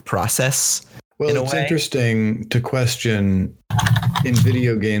to process. Well, it's interesting to question in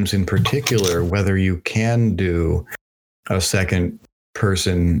video games in particular whether you can do a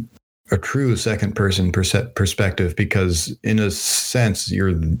true second person perspective, because in a sense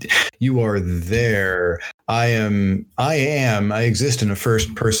you are there. I exist in a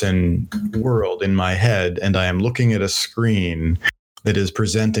first person world in my head, and I am looking at a screen that is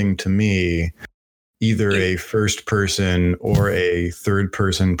presenting to me either a first person or a third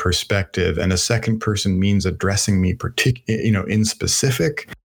person perspective, and a second person means addressing me in specific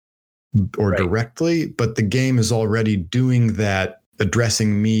or directly, but the game is already doing that,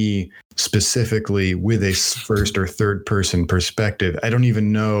 addressing me specifically with a first or third person perspective. I don't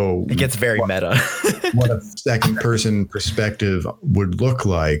even know. It gets very meta. What a second person perspective would look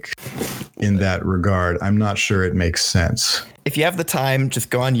like in that regard. I'm not sure it makes sense. If you have the time,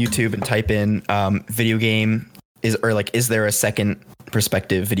 just go on YouTube and type in video game is there a second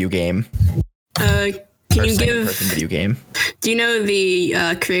perspective video game? Can you give video game? Do you know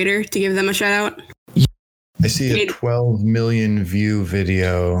the creator to give them a shout out? I see a 12 million view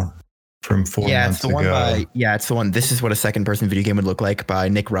video from 4 months ago. It's the one. This is what a second person video game would look like by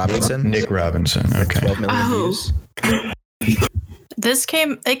Nick Robinson. Nick Robinson. Okay. 12 million views.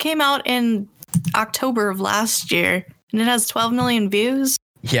 It came out in October of last year, and it has 12 million views.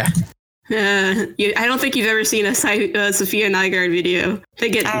 Yeah. I don't think you've ever seen a Sophia Nygaard video. I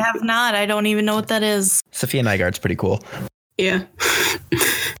have not. I don't even know what that is. Sophia Nygaard's pretty cool. Yeah.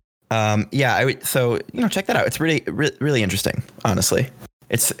 Check that out. It's really, really interesting, honestly.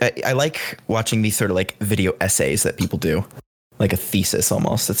 I like watching these sort of like video essays that people do, like a thesis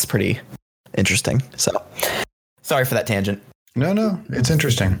almost. It's pretty interesting. So sorry for that tangent. No, it's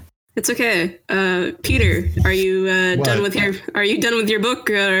interesting. It's okay. Peter, are you done with your book?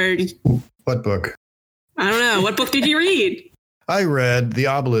 Or what book? I don't know. What book did you read? I read The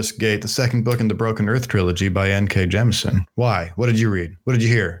Obelisk Gate, the second book in the Broken Earth trilogy by N.K. Jemisin. Why? What did you read? What did you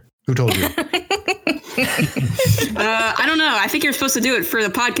hear? Who told you? I don't know. I think you're supposed to do it for the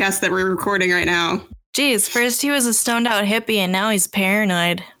podcast that we're recording right now. Geez, first he was a stoned out hippie and now he's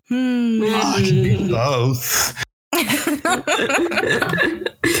paranoid. Both.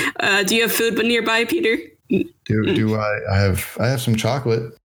 Do you have food nearby, Peter? Do I have some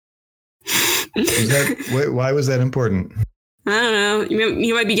chocolate? Why was that important? I don't know.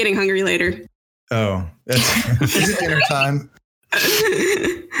 You might be getting hungry later. Oh, is it dinner time?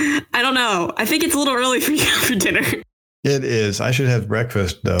 I don't know. I think it's a little early for you for dinner. It is. I should have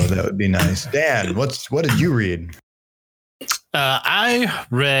breakfast though. That would be nice. Dan, what did you read? I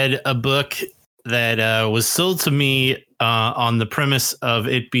read a book that was sold to me on the premise of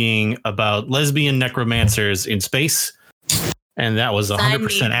it being about lesbian necromancers in space, and that was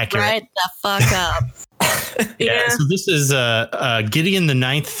 100% accurate. Right the fuck up. Yeah. So this is Gideon the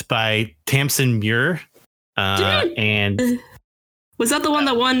Ninth by Tamsin Muir, and was that the one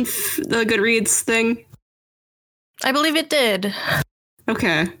that won the Goodreads thing? I believe it did.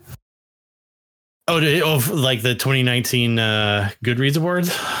 Okay. Oh, like the 2019 Goodreads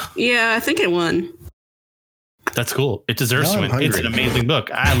Awards? Yeah, I think it won. That's cool. It deserves to win. It's an amazing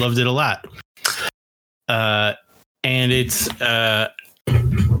book. I loved it a lot. And it's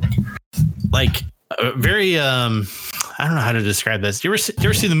like very I don't know how to describe this. You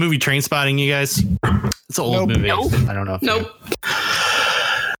ever see the movie Trainspotting, you guys? It's an old movie. Nope. I don't know. Nope.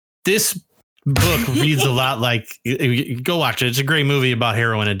 This book reads a lot like, go watch it. It's a great movie about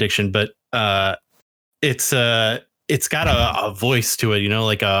heroin addiction, but it's got a voice to it, you know,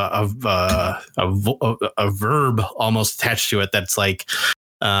 like a verb almost attached to it that's like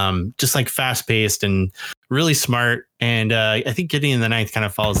just like fast paced and really smart. And I think Gideon the Ninth kind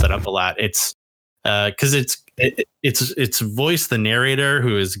of follows that up a lot. It's because it's voiced the narrator,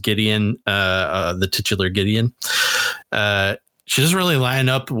 who is Gideon, the titular Gideon. She doesn't really line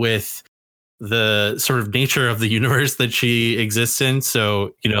up with the sort of nature of the universe that she exists in.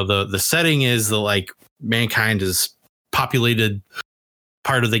 So, you know, the setting is the like mankind is populated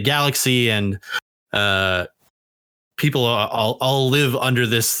part of the galaxy, and people all live under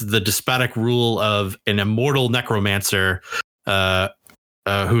the despotic rule of an immortal necromancer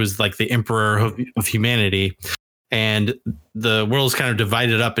who is like the emperor of humanity. And the world is kind of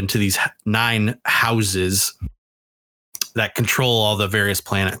divided up into these 9 houses that control all the various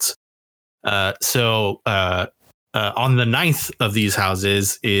planets. So on the 9th of these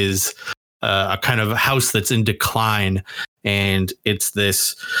houses is a kind of house that's in decline. And it's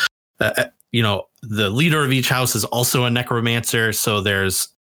this, the leader of each house is also a necromancer. So there's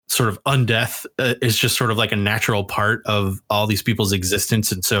sort of undeath is just sort of like a natural part of all these people's existence.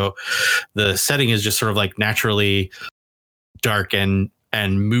 And so the setting is just sort of like naturally dark and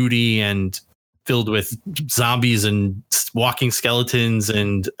moody and filled with zombies and walking skeletons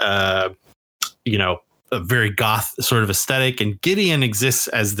and, you know, a very goth sort of aesthetic. And Gideon exists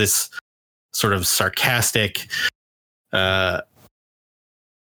as this sort of sarcastic,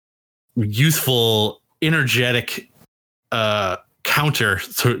 youthful, energetic, counter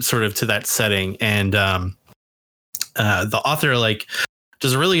sort of to that setting. And the author like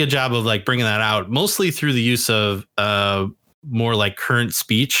does a really good job of like bringing that out, mostly through the use of more like current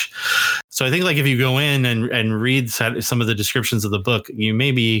speech. So I think like if you go in and read some of the descriptions of the book, you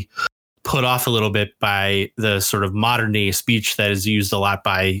may be put off a little bit by the sort of modern day speech that is used a lot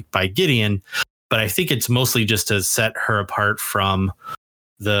by Gideon. But I think it's mostly just to set her apart from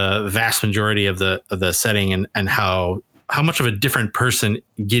the vast majority of the setting and how much of a different person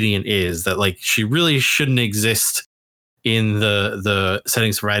Gideon is, that like she really shouldn't exist in the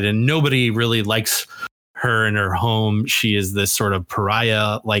settings provided. And nobody really likes her in her home. She is this sort of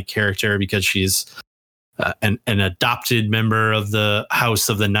pariah like character because she's an adopted member of the House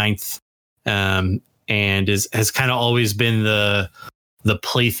of the Ninth, and has kind of always been the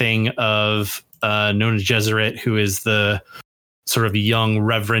plaything of Nona Gesserit, who is the sort of young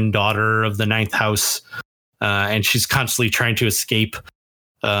reverend daughter of the Ninth House. And she's constantly trying to escape,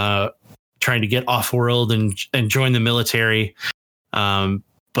 trying to get off world and join the military.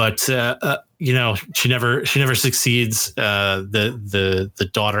 But you know, she never succeeds. The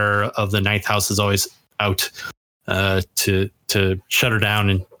daughter of the Ninth House is always out to shut her down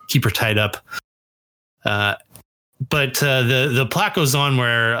and keep her tied up. But the plot goes on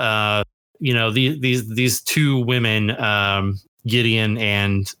where you know, these two women, Gideon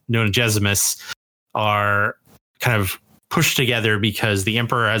and Nona Gesimus, are kind of pushed together because the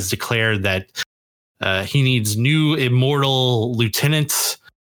Emperor has declared that he needs new immortal lieutenants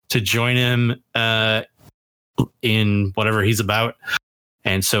to join him in whatever he's about.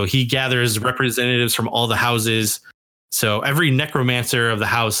 And so he gathers representatives from all the houses. So every necromancer of the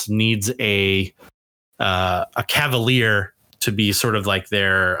house needs a cavalier to be sort of like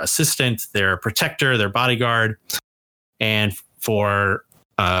their assistant, their protector, their bodyguard. And for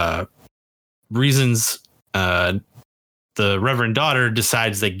reasons, the Reverend daughter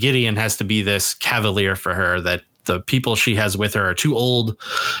decides that Gideon has to be this cavalier for her, that the people she has with her are too old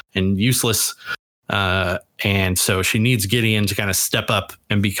and useless. And so she needs Gideon to kind of step up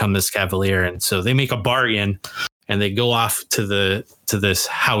and become this cavalier. And so they make a bargain and they go off to this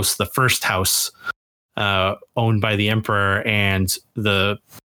house, the first house, owned by the Emperor. And the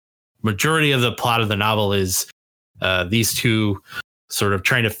majority of the plot of the novel is these two sort of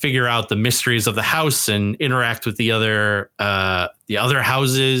trying to figure out the mysteries of the house and interact with the other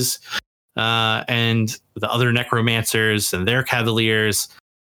houses and the other necromancers and their cavaliers.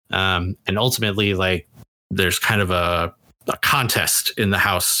 And ultimately, like, there's kind of a contest in the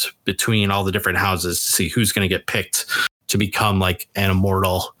house between all the different houses to see who's going to get picked to become like an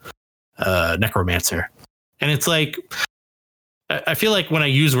immortal necromancer. And it's like, I feel like when I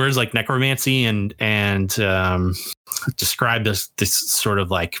use words like necromancy and describe this sort of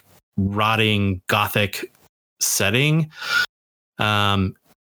like rotting Gothic setting, like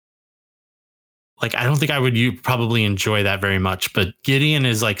I don't think I would probably enjoy that very much. But Gideon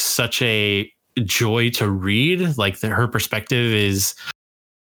is like such a joy to read. Like her perspective is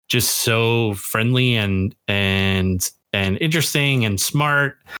just so friendly and interesting and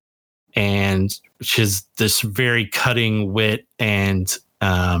smart. And she's this very cutting wit. And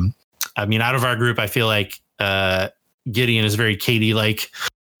I mean, out of our group, I feel like Gideon is very Katie-like.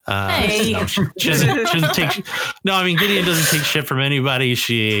 Hey. You know, she doesn't take. No, I mean, Gideon doesn't take shit from anybody.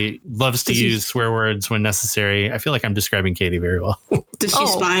 She loves to use swear words when necessary. I feel like I'm describing Katie very well. Does she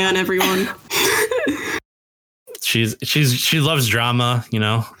spy on everyone? She loves drama, you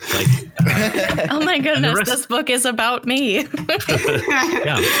know. Like, oh my goodness, this book is about me.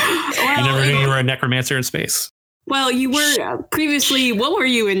 Yeah, well, you never knew you were a necromancer in space. Well, you were previously. What were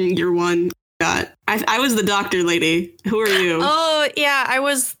you in year one? I was the doctor lady. Who are you? Oh yeah, I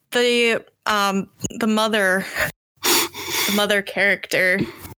was the mother character.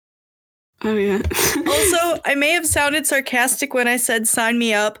 Oh yeah. Also, I may have sounded sarcastic when I said sign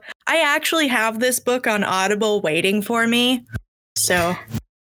me up. I actually have this book on Audible waiting for me. So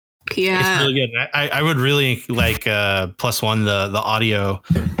yeah, it's really good. I would really like +1 the audio,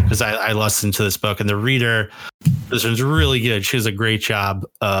 because I listened to this book, and the reader, this one's really good. She does a great job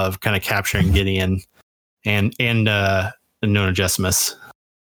of kind of capturing Gideon and Nona Gesimus.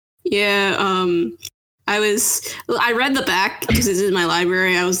 Yeah, I read the back because it's in my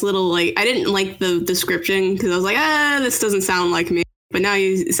library. I was little like, I didn't like the description because I was like, this doesn't sound like me. But now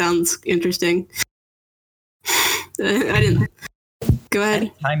it sounds interesting. I didn't. Go ahead.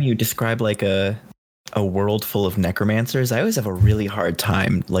 Anytime you describe like a world full of necromancers, I always have a really hard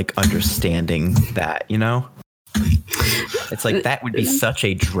time like understanding that, you know? It's like that would be such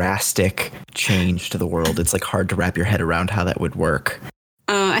a drastic change to the world. It's like hard to wrap your head around how that would work.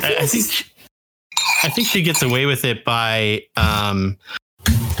 I think she gets away with it by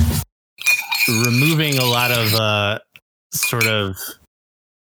removing a lot of sort of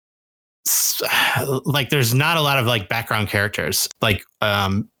like there's not a lot of like background characters. Like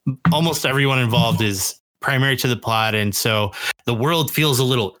almost everyone involved is primary to the plot, and so the world feels a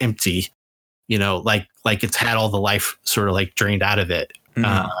little empty. You know, like it's had all the life sort of like drained out of it.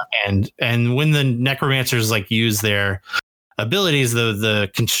 Mm-hmm. And when the necromancers like use their abilities, the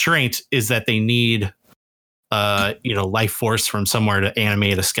constraint is that they need life force from somewhere to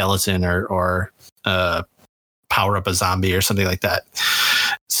animate a skeleton or power up a zombie or something like that.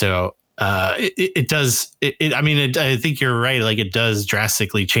 So it does. I think you're right. Like it does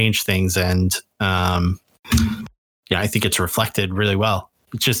drastically change things, and I think it's reflected really well.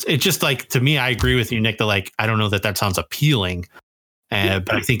 It's just like, to me, I agree with you, Nick, that like, I don't know that sounds appealing.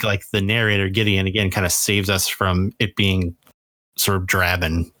 But I think like the narrator, Gideon, again, kind of saves us from it being sort of drab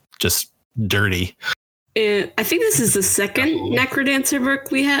and just dirty. I think this is the second Necrodancer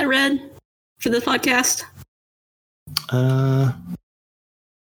book we had read for the podcast.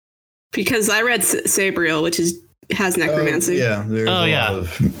 Because I read Sabriel, which has necromancy. There's a lot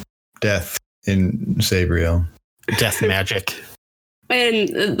of death in Sabriel. Death magic. And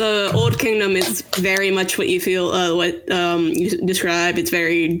the Old Kingdom is very much what you feel, what you describe. It's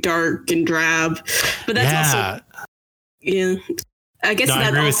very dark and drab, but that's also, I guess I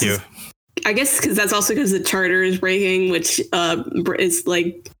agree with you. I guess because that's also because the charter is breaking, which is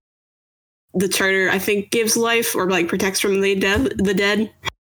like the charter, I think, gives life or like protects from the dead.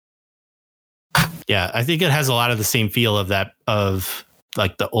 Yeah, I think it has a lot of the same feel of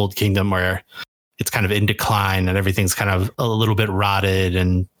like the Old Kingdom, where it's kind of in decline and everything's kind of a little bit rotted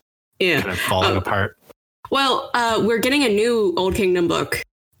and kind of falling apart. Well, we're getting a new Old Kingdom book,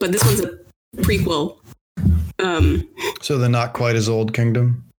 but this one's a prequel. So the not quite as Old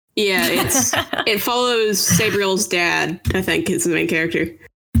Kingdom? Yeah, it follows Sabriel's dad, I think, is the main character.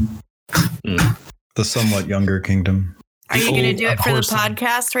 The somewhat younger kingdom. Are you going to do it for the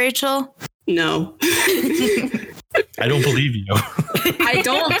podcast, Rachel? No. I don't believe you. I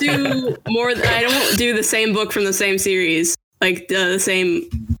don't do the same book from the same series, like the same.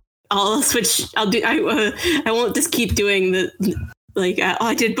 I'll switch. I won't just keep doing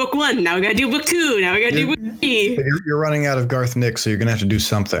I did book 1. Now I gotta do book 2. Now I gotta do book 3. You're running out of Garth Nix, so you're gonna have to do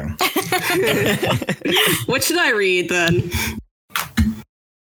something. What should I read then?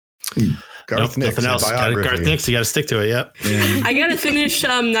 Garth Nix, nothing else. Garth Nix, you gotta stick to it. Yep. Yeah. I gotta finish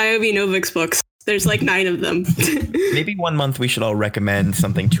Niobe Novik's books. There's like 9 of them. Maybe one month we should all recommend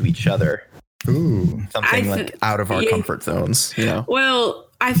something to each other. Ooh. Something out of our comfort zones, you know? Well,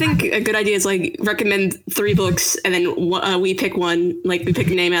 I think a good idea is like recommend 3 books and then we pick one, like we pick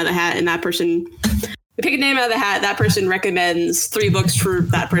a name out of the hat and that person recommends 3 books for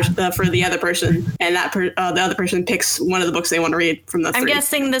that person, for the other person. And the other person picks one of the books they want to read from the 3. I'm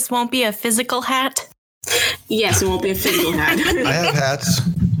guessing this won't be a physical hat. Yes, it won't be a physical hat. I have hats.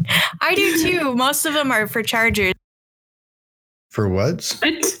 I do too. Most of them are for Chargers. For what?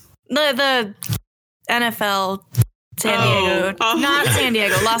 The NFL San Diego. Not San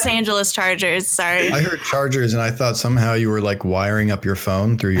Diego, Los Angeles Chargers. Sorry. I heard Chargers and I thought somehow you were like wiring up your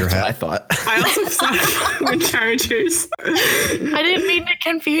phone through your hat. I thought. I also thought Chargers. I didn't mean to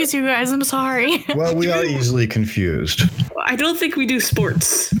confuse you guys. I'm sorry. Well, we are easily confused. I don't think we do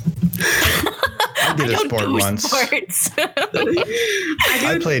sports. I did a sport once. Sports.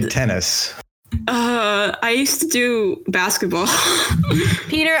 I played tennis. I used to do basketball.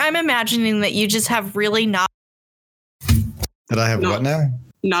 Peter, I'm imagining that you just have really That I have what now?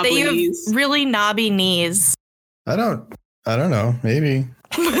 Knobbly knees. Really knobby knees. I don't know. Maybe.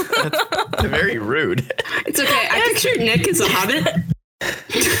 That's very rude. It's okay. I pictured Nick as a hobbit.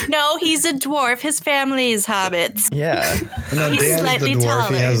 No, he's a dwarf. His family is hobbits. Yeah. No, He's Dan's the slightly dwarf.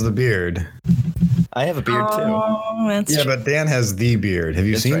 taller. He has the beard. I have a beard too. Oh, that's Yeah, true. but Dan has the beard. Have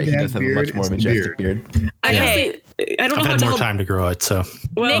you That's seen right. He Dan's does have a beard? much more It's the majestic beard. Okay. I don't know I've how had to more tell. time to grow it, so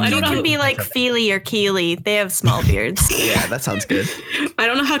Well, Nick, I you don't know. can be like Feely or Keely. They have small beards. Yeah, that sounds good. I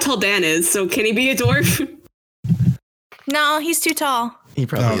don't know how tall Dan is. So can he be a dwarf? No, he's too tall. He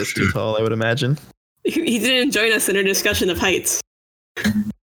probably Oh, is shoot. too tall, I would imagine. He didn't join us in our discussion of heights.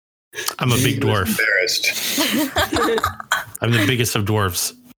 I'm a big dwarf. Embarrassed. I'm the biggest of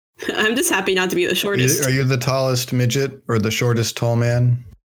dwarves. I'm just happy not to be the shortest. Are you the tallest midget or the shortest tall man?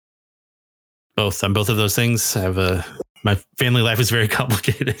 Both. I'm both of those things. I have my family life is very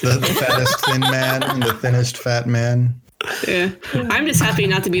complicated. The fattest thin man and the thinnest fat man. Yeah. I'm just happy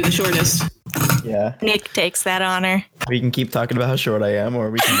not to be the shortest. Yeah. Nick takes that honor. We can keep talking about how short I am,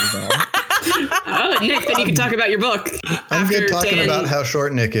 or we can move on. Oh, Nick, then you can talk about your book. I'm good talking about how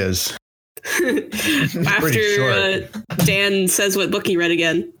short Nick is. After Dan says what book he read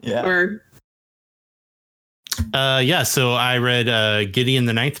again. Yeah. Or So I read Gideon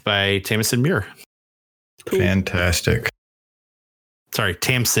the Ninth by Tamsin Muir. Fantastic. Sorry,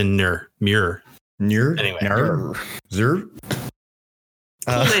 Tamsin Muir. Anyway. Zer?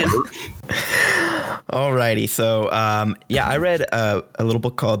 Alrighty, so I read a little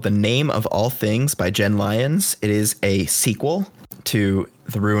book called The Name of All Things by Jen Lyons. It is a sequel to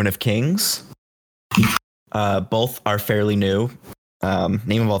The Ruin of Kings. Both are fairly new.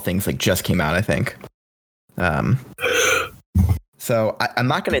 Name of All Things just came out, I think. So I'm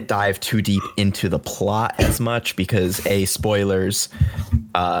not going to dive too deep into the plot as much because spoilers,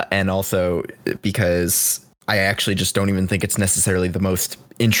 and also because I actually just don't even think it's necessarily the most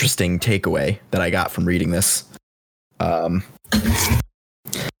interesting takeaway that I got from reading this.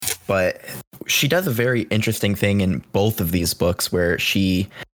 But she does a very interesting thing in both of these books where she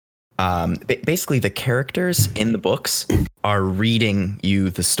basically the characters in the books are reading you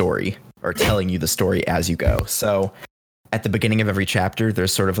the story or telling you the story as you go. So at the beginning of every chapter,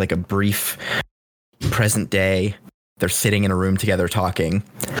 there's sort of a brief present day. They're sitting in a room together talking.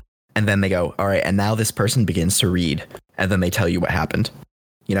 And then they go, all right, and now this person begins to read. And then they tell you what happened,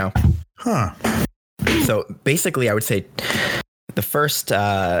 Huh. So basically, I would say the first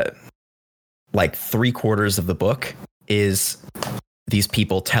 3/4 of the book is these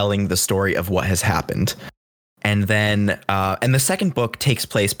people telling the story of what has happened. And then and the second book takes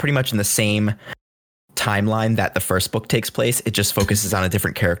place pretty much in the same timeline that the first book takes place. It just focuses on a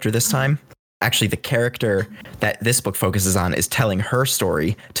different character this time. Actually, the character that this book focuses on is telling her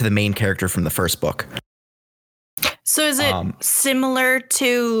story to the main character from the first book. So is it similar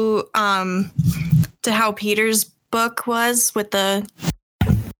to how Peter's book was with the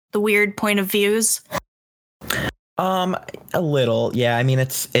weird point of views? A little, yeah. I mean,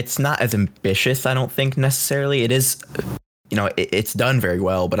 it's not as ambitious, I don't think necessarily. It is, it's done very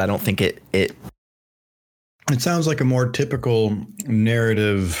well, but I don't think it. It sounds like a more typical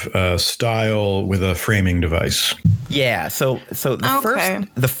narrative style with a framing device. Yeah. So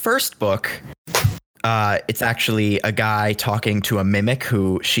the first book, it's actually a guy talking to a mimic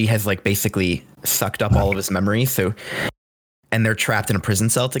who she has basically sucked up all of his memories. And they're trapped in a prison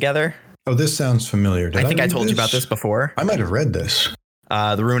cell together. Oh, this sounds familiar. I think I told you about this before. I might have read this.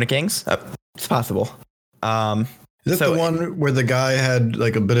 The Ruin of Kings. It's possible. Is that the one where the guy had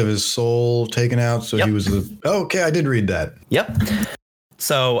a bit of his soul taken out? So he was okay, I did read that. Yep.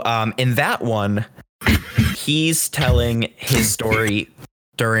 So in that one, he's telling his story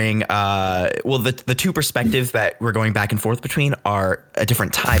during the two perspectives that we're going back and forth between are a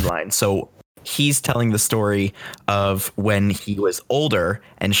different timeline. So he's telling the story of when he was older,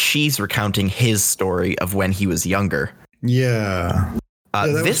 and she's recounting his story of when he was younger. Yeah.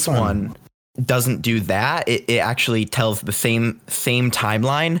 This one doesn't do that. It actually tells the same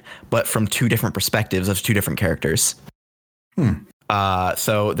timeline, but from two different perspectives of two different characters.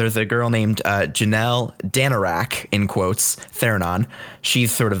 So there's a girl named Janelle Danarak, in quotes, Theranon.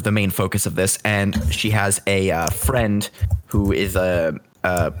 She's sort of the main focus of this, and she has a friend who is a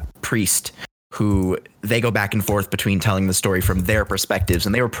priest who they go back and forth between telling the story from their perspectives,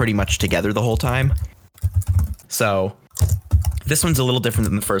 and they were pretty much together the whole time. So this one's a little different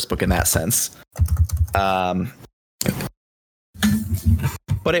than the first book in that sense. But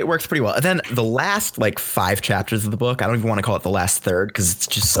it works pretty well. And then the last 5 chapters of the book, I don't even want to call it the last third because it's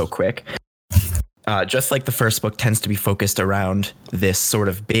just so quick. Just like the first book, tends to be focused around this sort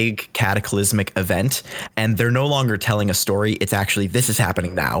of big cataclysmic event. And they're no longer telling a story. It's actually, this is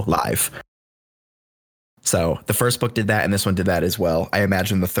happening now, live. So the first book did that, and this one did that as well. I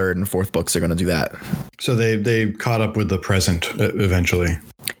imagine the third and fourth books are going to do that. So they caught up with the present eventually.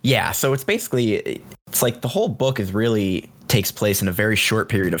 Yeah, so it's basically, it's the whole book takes place in a very short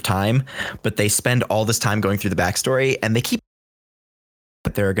period of time, but they spend all this time going through the backstory, and they keep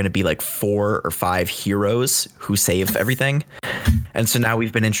that there are going to be 4 or 5 heroes who save everything. And so now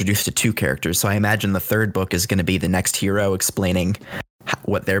we've been introduced to 2 characters. So I imagine the third book is going to be the next hero explaining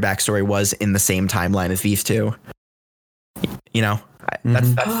what their backstory was in the same timeline as these two.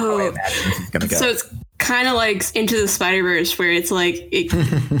 That's how I imagine this is going to go. So it's kind of like Into the Spider-Verse, where it's like,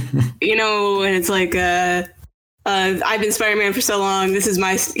 and it's like, I've been Spider-Man for so long. This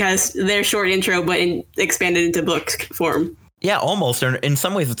is their short intro, but expanded into book form. Yeah, almost. Or in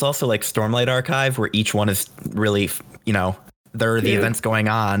some ways, it's also like Stormlight Archive, where each one is really, there are the events going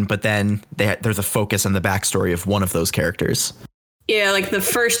on, but then there's a focus on the backstory of one of those characters. Yeah, like the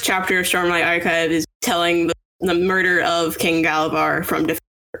first chapter of Stormlight Archive is telling the murder of King Galavar from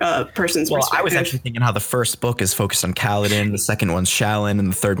different person's perspective. I was actually thinking how the first book is focused on Kaladin, the second one's Shallan,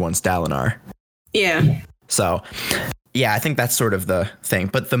 and the third one's Dalinar. Yeah. So, yeah, I think that's sort of the thing.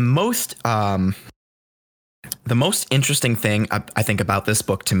 But the most interesting thing I think about this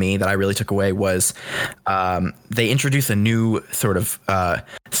book to me that I really took away was they introduce a new sort of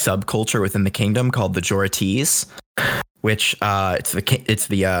subculture within the kingdom called the Jorates, which it's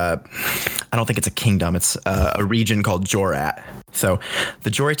the I don't think it's a kingdom. It's a region called Jorat. So the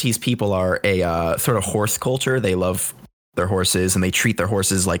Jorates people are a sort of horse culture. They love their horses and they treat their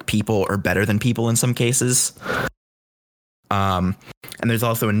horses like people or better than people in some cases. And there's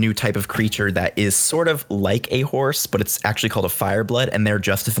also a new type of creature that is sort of like a horse, but it's actually called a fireblood, and they're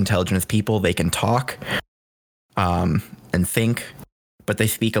just as intelligent as people. They can talk and think, but they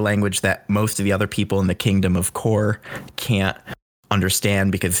speak a language that most of the other people in the kingdom of Kor can't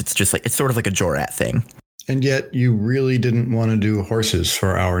understand because it's just like, it's sort of like a Jorat thing. And yet you really didn't want to do horses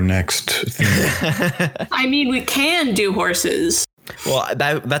for our next theme. I mean, we can do horses. Well,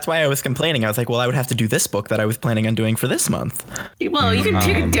 that's why I was complaining. I was like, well, I would have to do this book that I was planning on doing for this month. Well, you can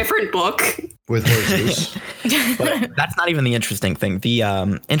pick a different book. With horses. But that's not even the interesting thing.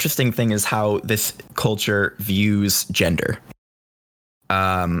 The interesting thing is how this culture views gender.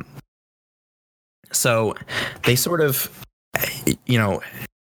 So they sort of,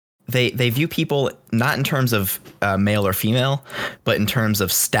 they view people not in terms of male or female, but in terms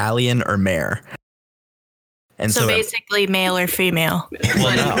of stallion or mare. And so basically male or female.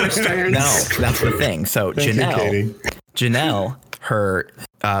 Well, no, that's the thing. So Janelle, her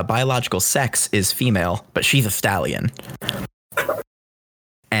biological sex is female, but she's a stallion.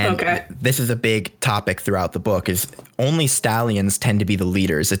 And this is a big topic throughout the book, is only stallions tend to be the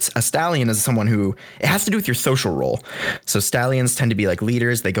leaders. A stallion is someone who, it has to do with your social role. So stallions tend to be like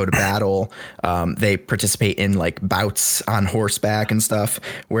leaders. They go to battle. They participate in like bouts on horseback and stuff.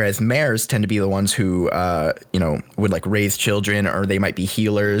 Whereas mares tend to be the ones who, would like raise children, or they might be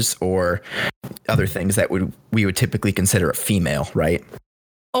healers or other things that we would typically consider a female, right?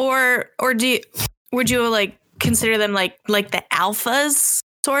 Or would you like consider them like the alphas?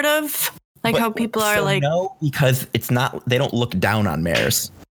 Sort of like how people are like. No, because it's not. They don't look down on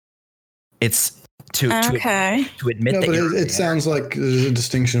mares. It's to admit that. But it sounds like there's a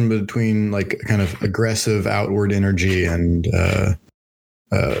distinction between like kind of aggressive outward energy and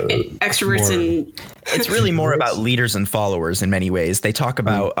extroverts and. It's really more about leaders and followers in many ways. They talk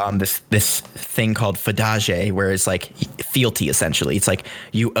about this thing called fidage, where it's like fealty, essentially. It's like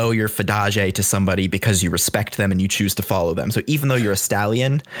you owe your fidage to somebody because you respect them and you choose to follow them. So even though you're a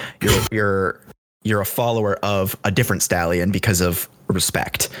stallion, you're a follower of a different stallion because of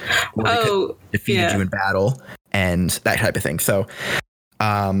respect. Or because defeated you in battle and that type of thing. So it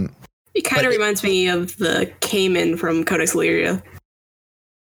kind of reminds me of the Cayman from Codex Lyria.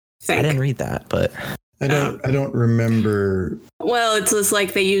 I didn't read that, but I don't remember. Well, it's just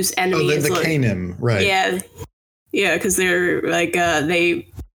like they use enemies. Oh, the Canem, right? Yeah, because they're like they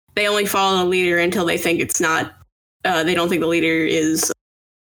only follow the leader until they think it's not. They don't think the leader is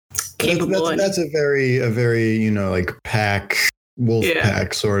capable. That's a very like pack wolf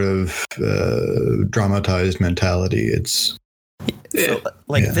pack sort of dramatized mentality. It's. So,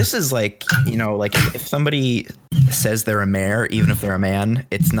 this is like, like if somebody says they're a mare, even if they're a man,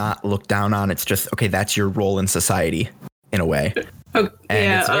 it's not looked down on. It's just, okay, that's your role in society in a way. And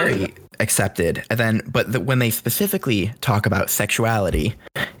it's very accepted. And then, but when they specifically talk about sexuality,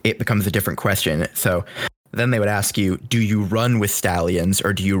 it becomes a different question. So then they would ask you, do you run with stallions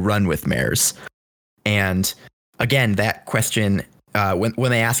or do you run with mares? And again, that question,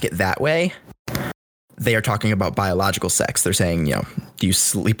 when they ask it that way, they are talking about biological sex. They're saying, do you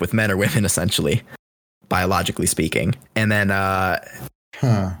sleep with men or women, essentially, biologically speaking? And then,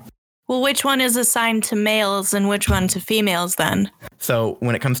 well, which one is assigned to males and which one to females then? So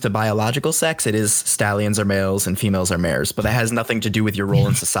when it comes to biological sex, it is stallions are males and females are mares, but that has nothing to do with your role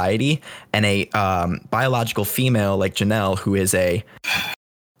in society. And a biological female like Janelle, who is a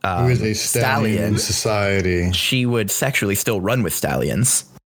stallion in society, she would sexually still run with stallions.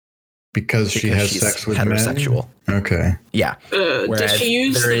 Because she has sex with heterosexual. Men? Okay. Yeah. Does she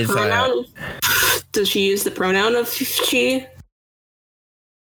use the pronoun? Does she use the pronoun of she?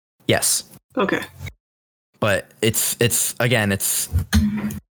 Yes. Okay. But it's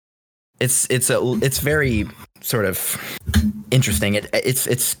very sort of interesting.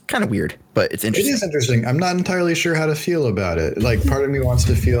 It's kind of weird, but it's It interesting. is interesting. I'm not entirely sure how to feel about it. Like, part of me wants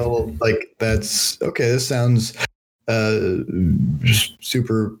to feel like that's okay. This sounds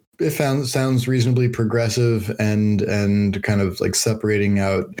super. It sounds reasonably progressive and kind of like separating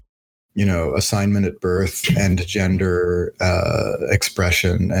out, assignment at birth and gender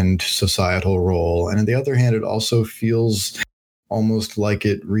expression and societal role. And on the other hand, it also feels almost like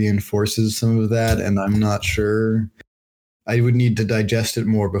it reinforces some of that. And I'm not sure. I would need to digest it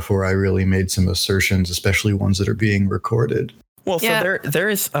more before I really made some assertions, especially ones that are being recorded. Well, so there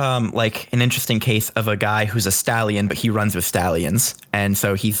is like an interesting case of a guy who's a stallion, but he runs with stallions. And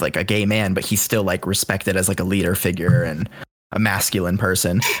so he's like a gay man, but he's still like respected as like a leader figure and a masculine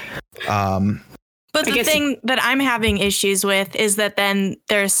person. But the thing that I'm having issues with is that then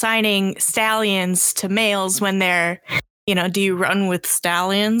they're assigning stallions to males when they're, do you run with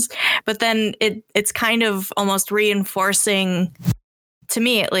stallions? But then it's kind of almost reinforcing, to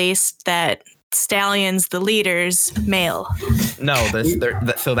me at least, that stallions, the leaders, male. No,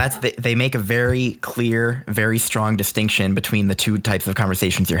 they make a very clear, very strong distinction between the two types of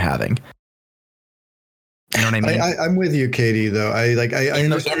conversations you're having. You know what I mean? I'm with you, Katie. Though I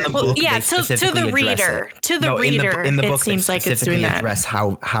understand. In the book, yeah, they to the specifically reader, address it. to the No, reader, in the it book, seems they like it's doing specifically that. address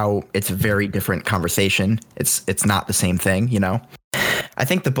how it's a very different conversation. It's not the same thing, I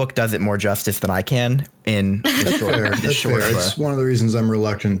think the book does it more justice than I can in the short. That's fair. It's one of the reasons I'm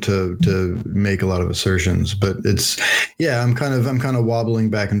reluctant to make a lot of assertions, but I'm kind of wobbling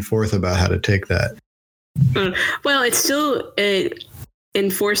back and forth about how to take that. Well, it's still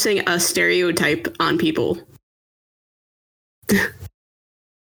enforcing a stereotype on people.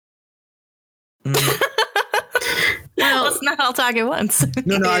 Well, let's not all talk at once.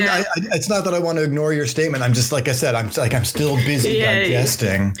 No, Yeah. it's not that I want to ignore your statement. I'm just, like I said, I'm still busy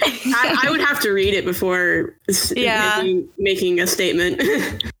digesting. I would have to read it before making a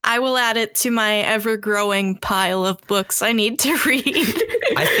statement. I will add it to my ever-growing pile of books I need to read.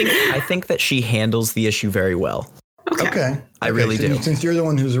 I think that she handles the issue very well. Okay. I really do. Since you're the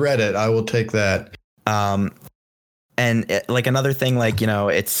one who's read it, I will take that. And like another thing, like,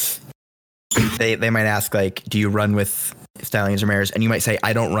 it's they might ask, like, do you run with stallions or mares? And you might say,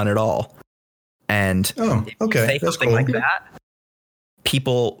 I don't run at all. And oh, okay, say that's something cool. like that,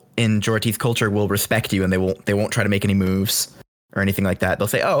 people in Jorti's culture will respect you, and they won't try to make any moves or anything like that. They'll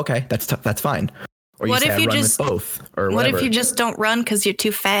say, oh, okay, that's fine. Or you What say, if I you run just- with both, or What whatever. if you just don't run because you're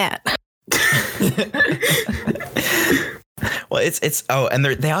too fat? Well, it's and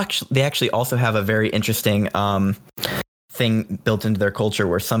they actually also have a very interesting thing built into their culture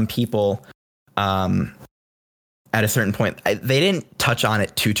where some people at a certain point they didn't touch on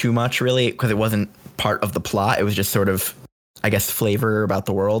it too much really because it wasn't part of the plot. It was just sort of, I guess, flavor about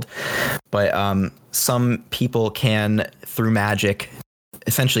the world. But some people can, through magic,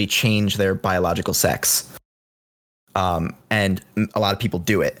 essentially change their biological sex, and a lot of people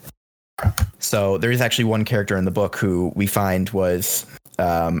do it. So there is actually one character in the book who we find was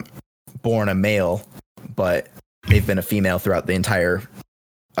born a male, but they've been a female throughout the entire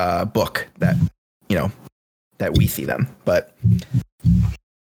book that we see them. But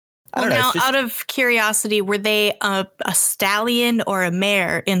I don't know. Now, It's just, out of curiosity, were they a stallion or a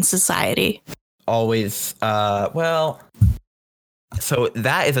mare in society? always so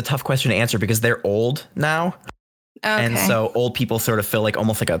that is a tough question to answer because they're old now. Okay. And so old people sort of feel like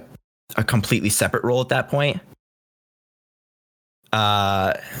almost like a completely separate role at that point.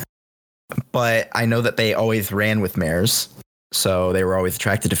 But I know that they always ran with mares, so they were always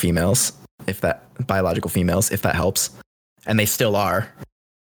attracted to females, biological females, if that helps. And they still are.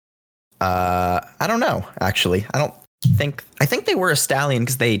 I don't know, actually. I think they were a stallion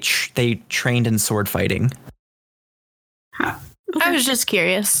because they trained in sword fighting. I was just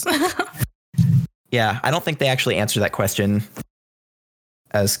curious. Yeah, I don't think they actually answer that question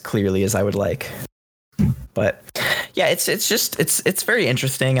as clearly as I would like. But yeah, it's very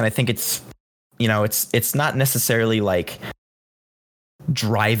interesting, and I think it's not necessarily like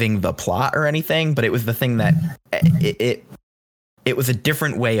driving the plot or anything, but it was the thing that it was a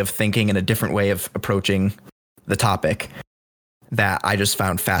different way of thinking and a different way of approaching the topic that I just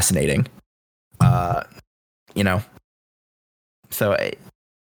found fascinating. So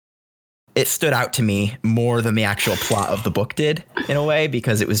it stood out to me more than the actual plot of the book did, in a way,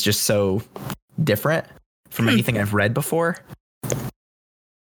 because it was just so different from anything I've read before.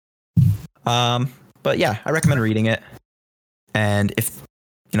 But yeah, I recommend reading it. And if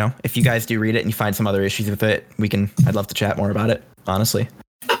you guys do read it and you find some other issues with it, I'd love to chat more about it, honestly.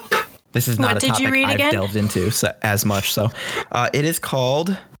 This is not What a did topic you read I've again? delved into as much. So it is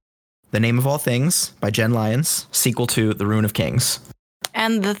called The Name of All Things by Jen Lyons, sequel to The Rune of Kings.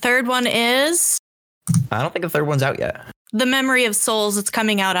 And the third one is I don't think the third one's out yet. The Memory of Souls. It's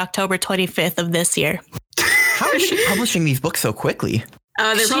coming out October 25th of this year. How is she publishing these books so quickly?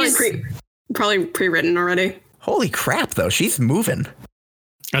 They're probably pre-written already. Holy crap, though. She's moving.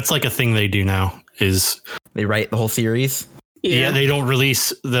 That's like a thing they do now is They write the whole series. yeah, they don't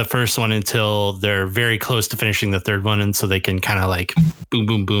release the first one until they're very close to finishing the third one. And so they can kind of like boom,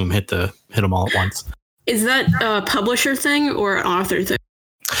 boom, boom, hit them all at once. Is that a publisher thing or an author thing?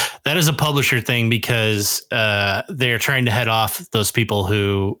 That is a publisher thing because they're trying to head off those people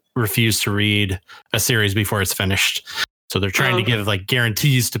who refuse to read a series before it's finished. So they're trying to give like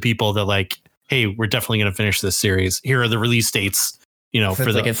guarantees to people that like, hey, we're definitely going to finish this series. Here are the release dates, So for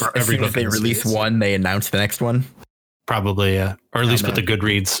it's like for as every soon as book they in the release series. one, they announce the next one. Probably, or at least put man. the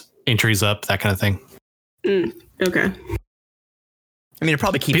Goodreads entries up, that kind of thing. Okay. I mean, it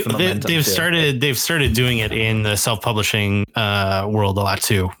probably keeps the momentum. They've started doing it in the self-publishing world a lot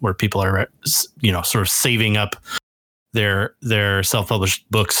too, where people are sort of saving up their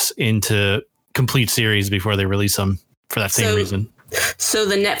self-published books into complete series before they release them for that same reason. So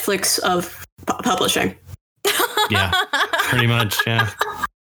the Netflix of publishing. Yeah, pretty much. Yeah.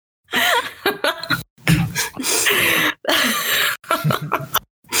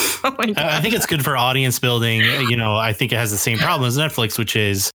 Oh my God. I think it's good for audience building. I think it has the same problem as Netflix, which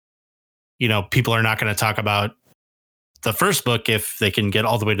is, people are not going to talk about the first book if they can get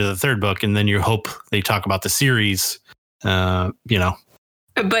all the way to the third book, and then you hope they talk about the series. But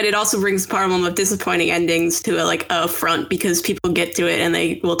it also brings the problem of disappointing endings to a front because people get to it and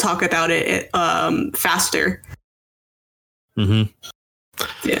they will talk about it faster. Mm-hmm.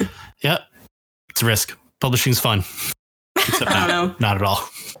 Yeah. Yeah. It's a risk. Publishing's fun. Except I don't know. not at all.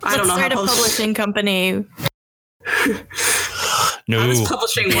 I don't know Let's start how a publishing company. No. How does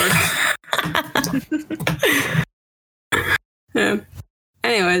publishing work? Yeah.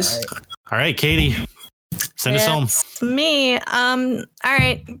 Anyways. All right, Katie. Send us home. It's me. All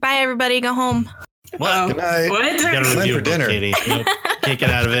right. Bye, everybody. Go home. What? Good night. What? You gotta Time review for a book, dinner. Katie. Nope. Can't get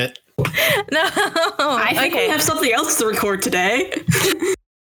out of it. No. I think we have something else to record today.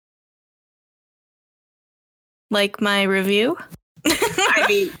 Like my review? I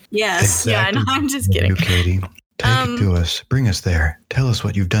mean, yes. Yeah, I know. I'm just kidding. You, Katie. Take it to us. Bring us there. Tell us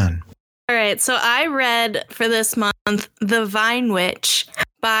what you've done. All right. So I read for this month The Vine Witch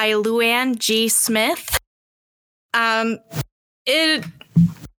by Luann G. Smith.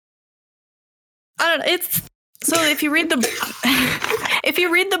 It's so if you read the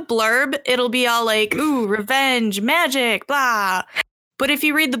blurb, it'll be all like, ooh, revenge, magic, blah. But if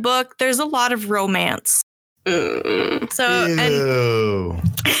you read the book, there's a lot of romance. So and Ew.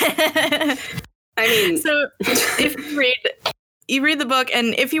 I mean, so if you read the book,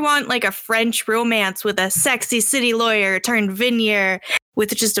 and if you want like a French romance with a sexy city lawyer turned vineyard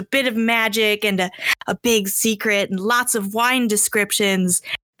with just a bit of magic and a big secret and lots of wine descriptions,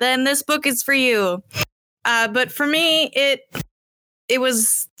 then this book is for you. But for me, it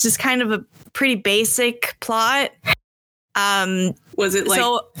was just kind of a pretty basic plot. was it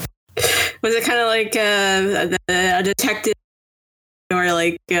kind of like a detective or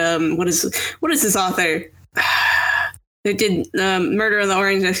like what is this author? They did Murder on the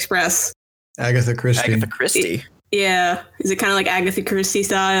Orient Express. Agatha Christie. Agatha Christie. Yeah, is it kind of like Agatha Christie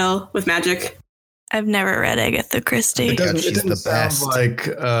style with magic? I've never read Agatha Christie. It doesn't, She's it doesn't the sound best. like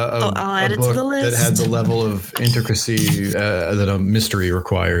I'll a add it to book the that had list. the level of intricacy that a mystery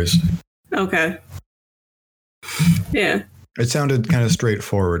requires. Okay. Yeah. It sounded kind of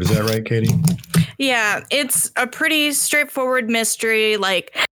straightforward. Is that right, Katie? Yeah, it's a pretty straightforward mystery.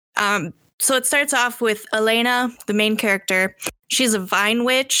 So it starts off with Elena, the main character. She's a vine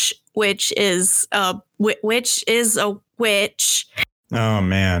witch, which is a witch. Oh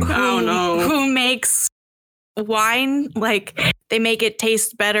man. Oh, no. Who makes wine? Like they make it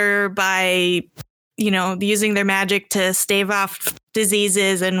taste better by, using their magic to stave off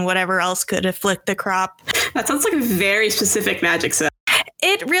diseases and whatever else could afflict the crop. That sounds like a very specific magic set.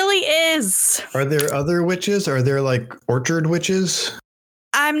 It really is. Are there other witches? Are there like orchard witches?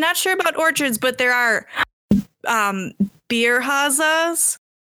 I'm not sure about orchards, but there are beer hazas,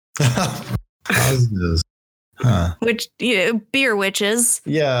 Houses. Huh. which beer witches.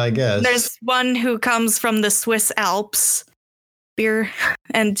 Yeah, I guess. There's one who comes from the Swiss Alps, beer,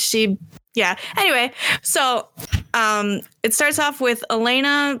 and she. Yeah. Anyway, so it starts off with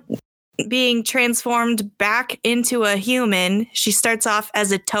Elena being transformed back into a human. She starts off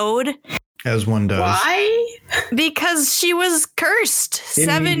as a toad. As one does. Why? Because she was cursed In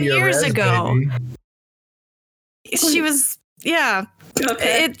 7 media years res, ago. baby. She was, yeah.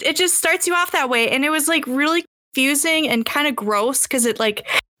 Okay. It just starts you off that way. And it was like really confusing and kind of gross because it like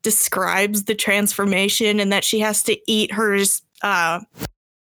describes the transformation and that she has to eat her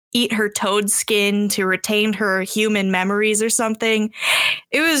toad skin to retain her human memories or something.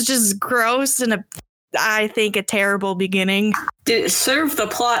 It was just gross and I think a terrible beginning. Did it serve the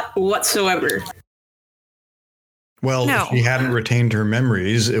plot whatsoever? Well, No. if she hadn't retained her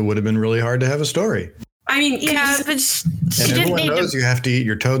memories, it would have been really hard to have a story. I mean, Yeah, but she And didn't everyone need knows to. you have to eat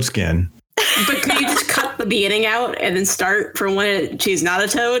your toad skin. but could you just cut the beginning out and then start from when she's not a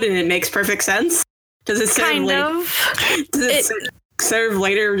toad and it makes perfect sense? Does it serve Kind like, of. Does it serve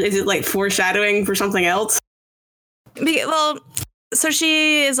later? Is it like foreshadowing for something else? Well, so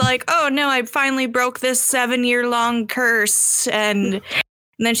she is like, oh no, I finally broke this 7-year-long curse. And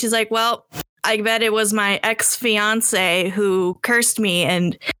then she's like, well, I bet it was my ex-fiance who cursed me.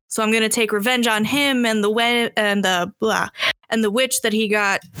 And so I'm going to take revenge on him and the witch that he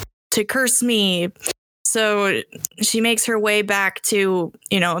got to curse me. So she makes her way back to,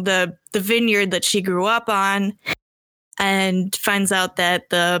 the vineyard that she grew up on and finds out that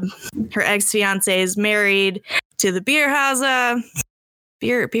her ex-fiance is married to the Bierhase.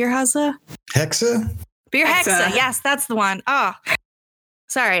 Bierhase? Hexa? Bierhexe. Hexa. Yes, that's the one. Oh,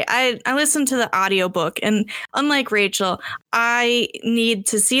 sorry. I listened to the audiobook, and unlike Rachel, I need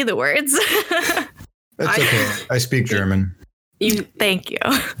to see the words. That's okay. I speak German. Thank you.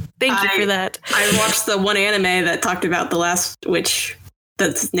 Thank you for that. I watched the one anime that talked about the last witch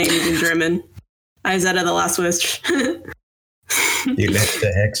that's named in German. Izetta the Last Witch. Die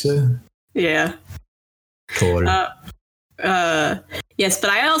letzte Hexe? Yeah. Toll. Yes,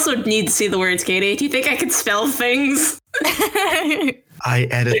 but I also need to see the words, Katie. Do you think I could spell things? I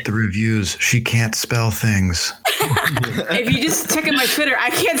edit the reviews. She can't spell things. If you just check out my Twitter,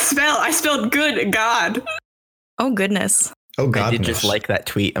 I can't spell. I spelled good God. Oh, goodness. Oh, I God. did just like that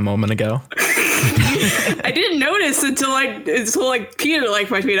tweet a moment ago. I didn't notice until Peter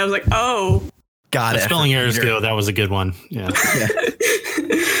liked my tweet. I was like, oh. Got The it. spelling errors go. That was a good one. Yeah.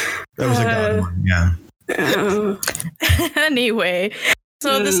 That was a God one. Yeah. Anyway,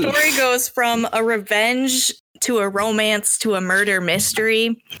 so the story goes from a revenge to a romance to a murder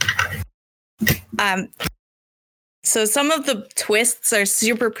mystery. So some of the twists are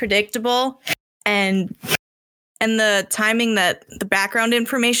super predictable, and the timing that the background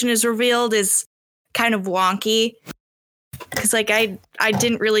information is revealed is kind of wonky. Because I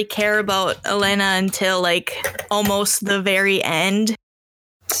didn't really care about Elena until almost the very end.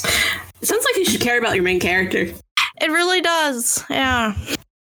 It sounds like you should care about your main character. It really does, yeah.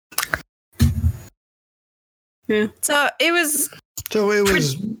 Yeah. So it was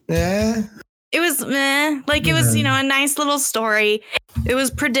yeah. It was meh. It was, a nice little story. It was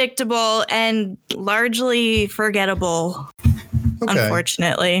predictable and largely forgettable, Okay.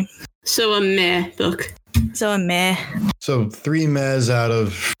 unfortunately. So a meh book. So a meh. So 3 mehs out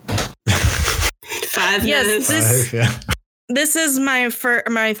of 5 Yes, mehs. 5. Yeah. This is my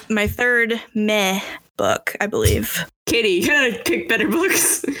third meh book, I believe. Katie, you gotta pick better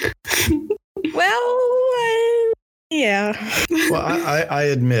books. Well, yeah. Well, I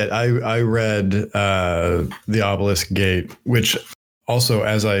admit I read The Obelisk Gate, which also,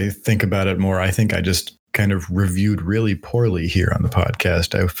 as I think about it more, I think I just kind of reviewed really poorly here on the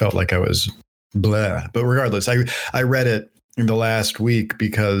podcast. I felt like I was blah. But regardless, I read it in the last week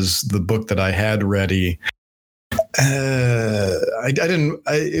because the book that I had ready,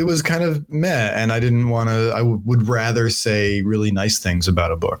 it was kind of meh, and I didn't want to. I would rather say really nice things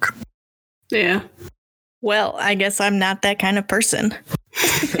about a book. Yeah. Well, I guess I'm not that kind of person.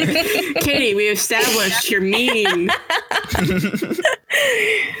 Katie, we established you're mean.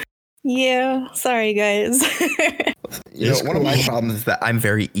 Yeah, sorry guys. One of my problems is that I'm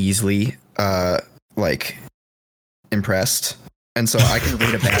very easily impressed. And so I can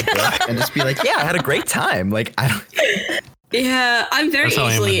read a bad book and just be like, yeah, I had a great time. I don't. Yeah, I'm very That's how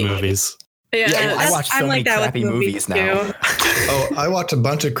I am easily. with movies. Yeah, I watch so many crappy movies now. too. Oh, I watch a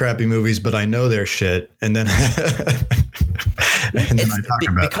bunch of crappy movies, but I know their shit, and then I talk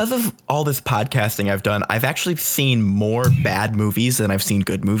about it. Because of all this podcasting I've done, I've actually seen more bad movies than I've seen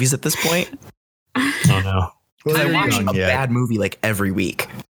good movies at this point. Oh no. Well, I there watch you go. a bad movie every week.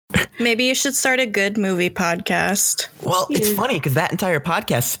 Maybe you should start a good movie podcast. Well, it's funny because that entire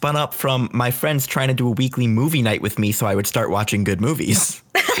podcast spun up from my friends trying to do a weekly movie night with me so I would start watching good movies.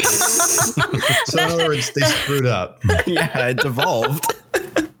 So in other words, they screwed up. Yeah, it devolved.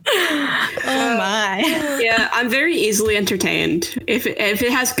 Oh my. Yeah, I'm very easily entertained. If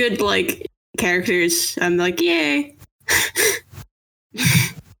it has good characters, I'm like, yay. I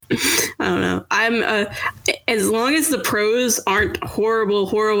don't know. I'm as long as the prose aren't horrible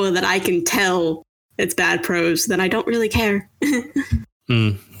that I can tell it's bad prose, then I don't really care.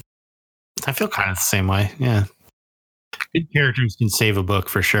 I feel kind of the same way. Yeah. Good characters can save a book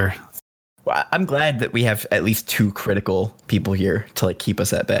for sure. Well, I'm glad that we have at least 2 critical people here to like keep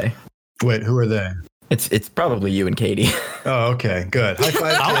us at bay. Wait, who are they? It's probably you and Katie. Oh, okay, good. High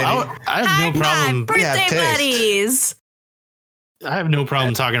five, Katie. I have no problem. Birthday taste. buddies. I have no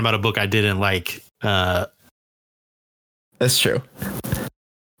problem talking about a book I didn't like. That's true.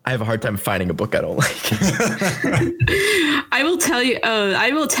 I have a hard time finding a book I don't like. I will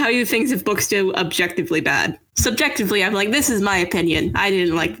tell you things if books do objectively bad. Subjectively, I'm like, this is my opinion. I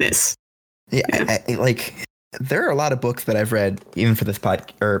didn't like this. Yeah, like there are a lot of books that I've read, even for this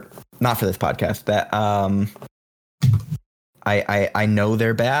or not for this podcast, that I know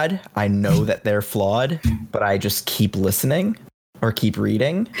they're bad. I know that they're flawed, but I just keep listening or keep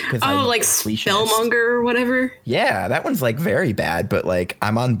reading. Oh, like Spellmonger or whatever? Yeah, that one's like very bad, but like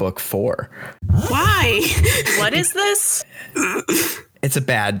I'm on book 4. Why? What is this? It's a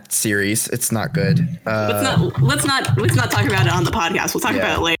bad series. It's not good. Let's not talk about it on the podcast. We'll talk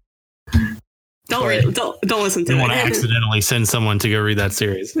about it later. Don't listen to You it. want to accidentally send someone to go read that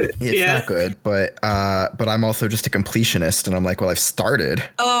series. It's not good, but I'm also just a completionist, and I'm like, well, I've started.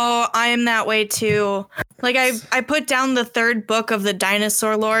 Oh, I am that way too. Like I put down the 3rd book of the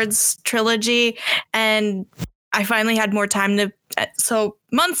Dinosaur Lords trilogy, and I finally had more time to. So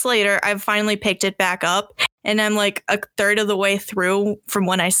months later, I've finally picked it back up, and I'm like a third of the way through from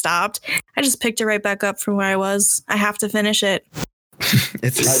when I stopped. I just picked it right back up from where I was. I have to finish it.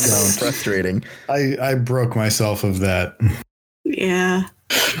 It's frustrating. I broke myself of that. Yeah.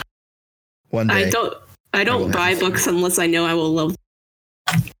 One day. I don't buy books unless I know I will love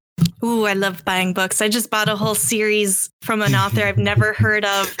them. Ooh, I love buying books. I just bought a whole series from an author I've never heard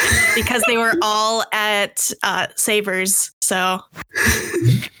of because they were all at Savers. So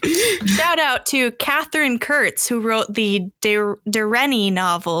shout out to Catherine Kurtz, who wrote the Dereni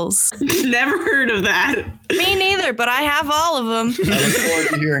novels. Never heard of that. Me neither, but I have all of them. I look forward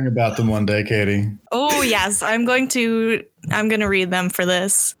to hearing about them one day, Katie. Oh, yes. I'm going to read them for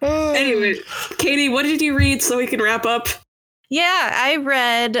this. Anyway, Katie, what did you read so we can wrap up? Yeah, I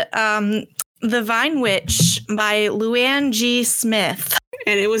read The Vine Witch by Luann G. Smith.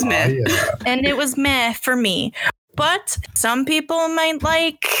 And it was meh. Yeah. And it was meh for me. But some people might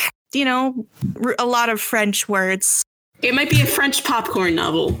like, a lot of French words. It might be a French popcorn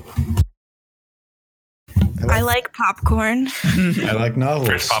novel. I like popcorn. I like novels.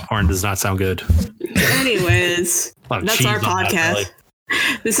 Fresh popcorn does not sound good. Anyways, that's our podcast.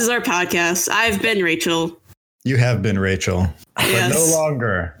 This is our podcast. I've been Rachel. You have been Rachel, but Yes. no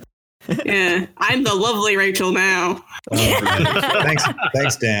longer. Yeah, I'm the lovely Rachel now.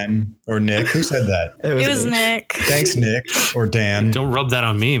 Thanks, Dan or Nick. Who said that? It was Nick. Thanks, Nick or Dan. Don't rub that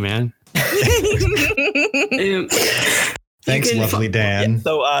on me, man. Yeah. Thanks, lovely Dan.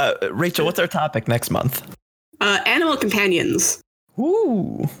 So, Rachel, what's our topic next month? Animal companions.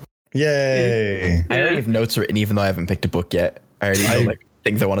 Ooh. Yay. I already have notes written, even though I haven't picked a book yet. I already know like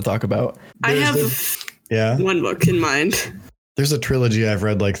things I want to talk about. I have Yeah. one book in mind. There's a trilogy I've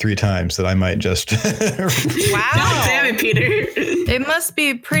read like 3 times that I might just. Wow. God damn it, Peter. It must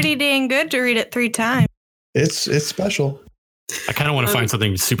be pretty dang good to read it 3 times. It's special. I kind of want to find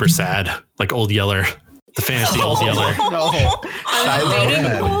something super sad, like Old Yeller, the fantasy Old Yeller. No.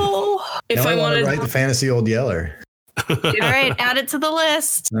 If Now I I want to wanted, write the fantasy Old Yeller. All right, add it to the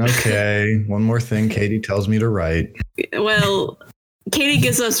list. Okay, one more thing Katie tells me to write. well, Katie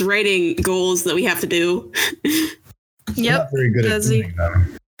gives us writing goals that we have to do. I'm not very good at does he? doing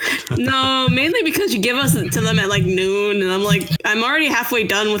them. No, mainly because you give us to them at like noon, and I'm like, I'm already halfway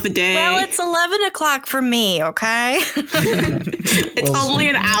done with the day. Well, it's 11 o'clock for me, okay? It's Well, only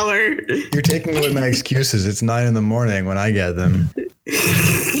an hour. You're taking away my excuses. It's 9 a.m. when I get them.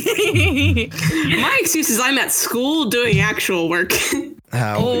 My excuse is I'm at school doing actual work.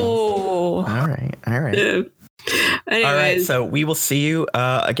 Oh. All right. Yeah. Anyways, All right. So we will see you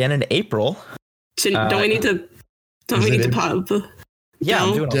again in April. don't we need to? Don't Is we need it to pop? Yeah, I'm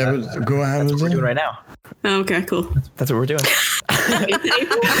No. doing all Yeah, that. go ahead. That's what we're doing right now. Oh, okay, cool. That's what we're doing.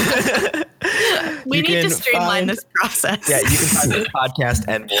 We You need to can streamline find- this process. Yeah, you can find this podcast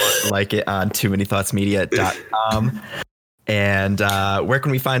and more like it on toomanythoughtsmedia.com. And where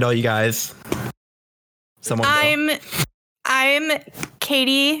can we find all you guys? Someone go. I'm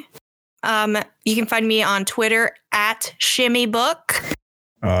Katie. You can find me on Twitter at ShimmyBook.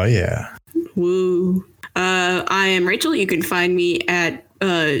 Oh, yeah. Woo. I am Rachel. You can find me at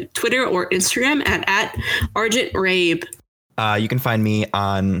Twitter or Instagram at ArgentRabe. You can find me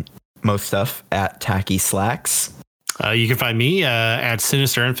on most stuff at Tacky Slacks. You can find me at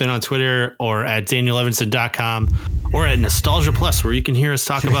Sinister Infant on Twitter or at DanielEvanson.com or at Nostalgia Plus, where you can hear us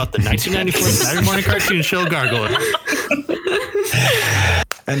talk about the 1994 Saturday morning cartoon show Gargoyle.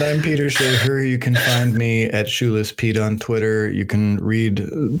 And I'm Peter Schaefer. You can find me at Shoeless Pete on Twitter. You can read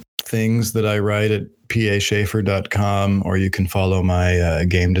things that I write at paschaefer.com, or you can follow my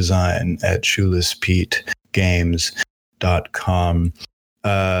game design at shoelesspetegames.com.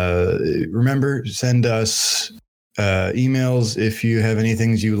 Remember, send us emails if you have any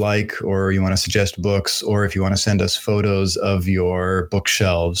things you like, or you want to suggest books, or if you want to send us photos of your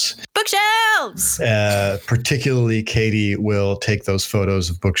bookshelves. Bookshelves! Particularly, Katie will take those photos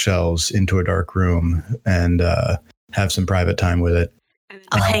of bookshelves into a dark room and have some private time with it.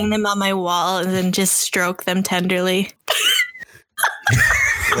 I'll hang them on my wall and then just stroke them tenderly.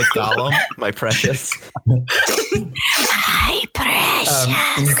 Like Gollum, my precious. Hi, precious.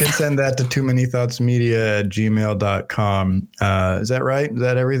 And you can send that to toomanythoughtsmedia@gmail.com. Is that right? Is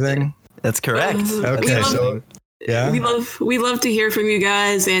that everything? That's correct. Okay, so yeah. We love to hear from you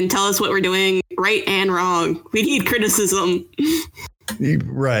guys and tell us what we're doing right and wrong. We need criticism.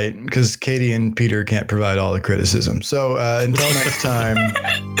 Right, because Katie and Peter can't provide all the criticism. So until next time,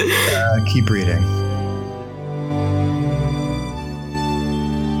 keep reading.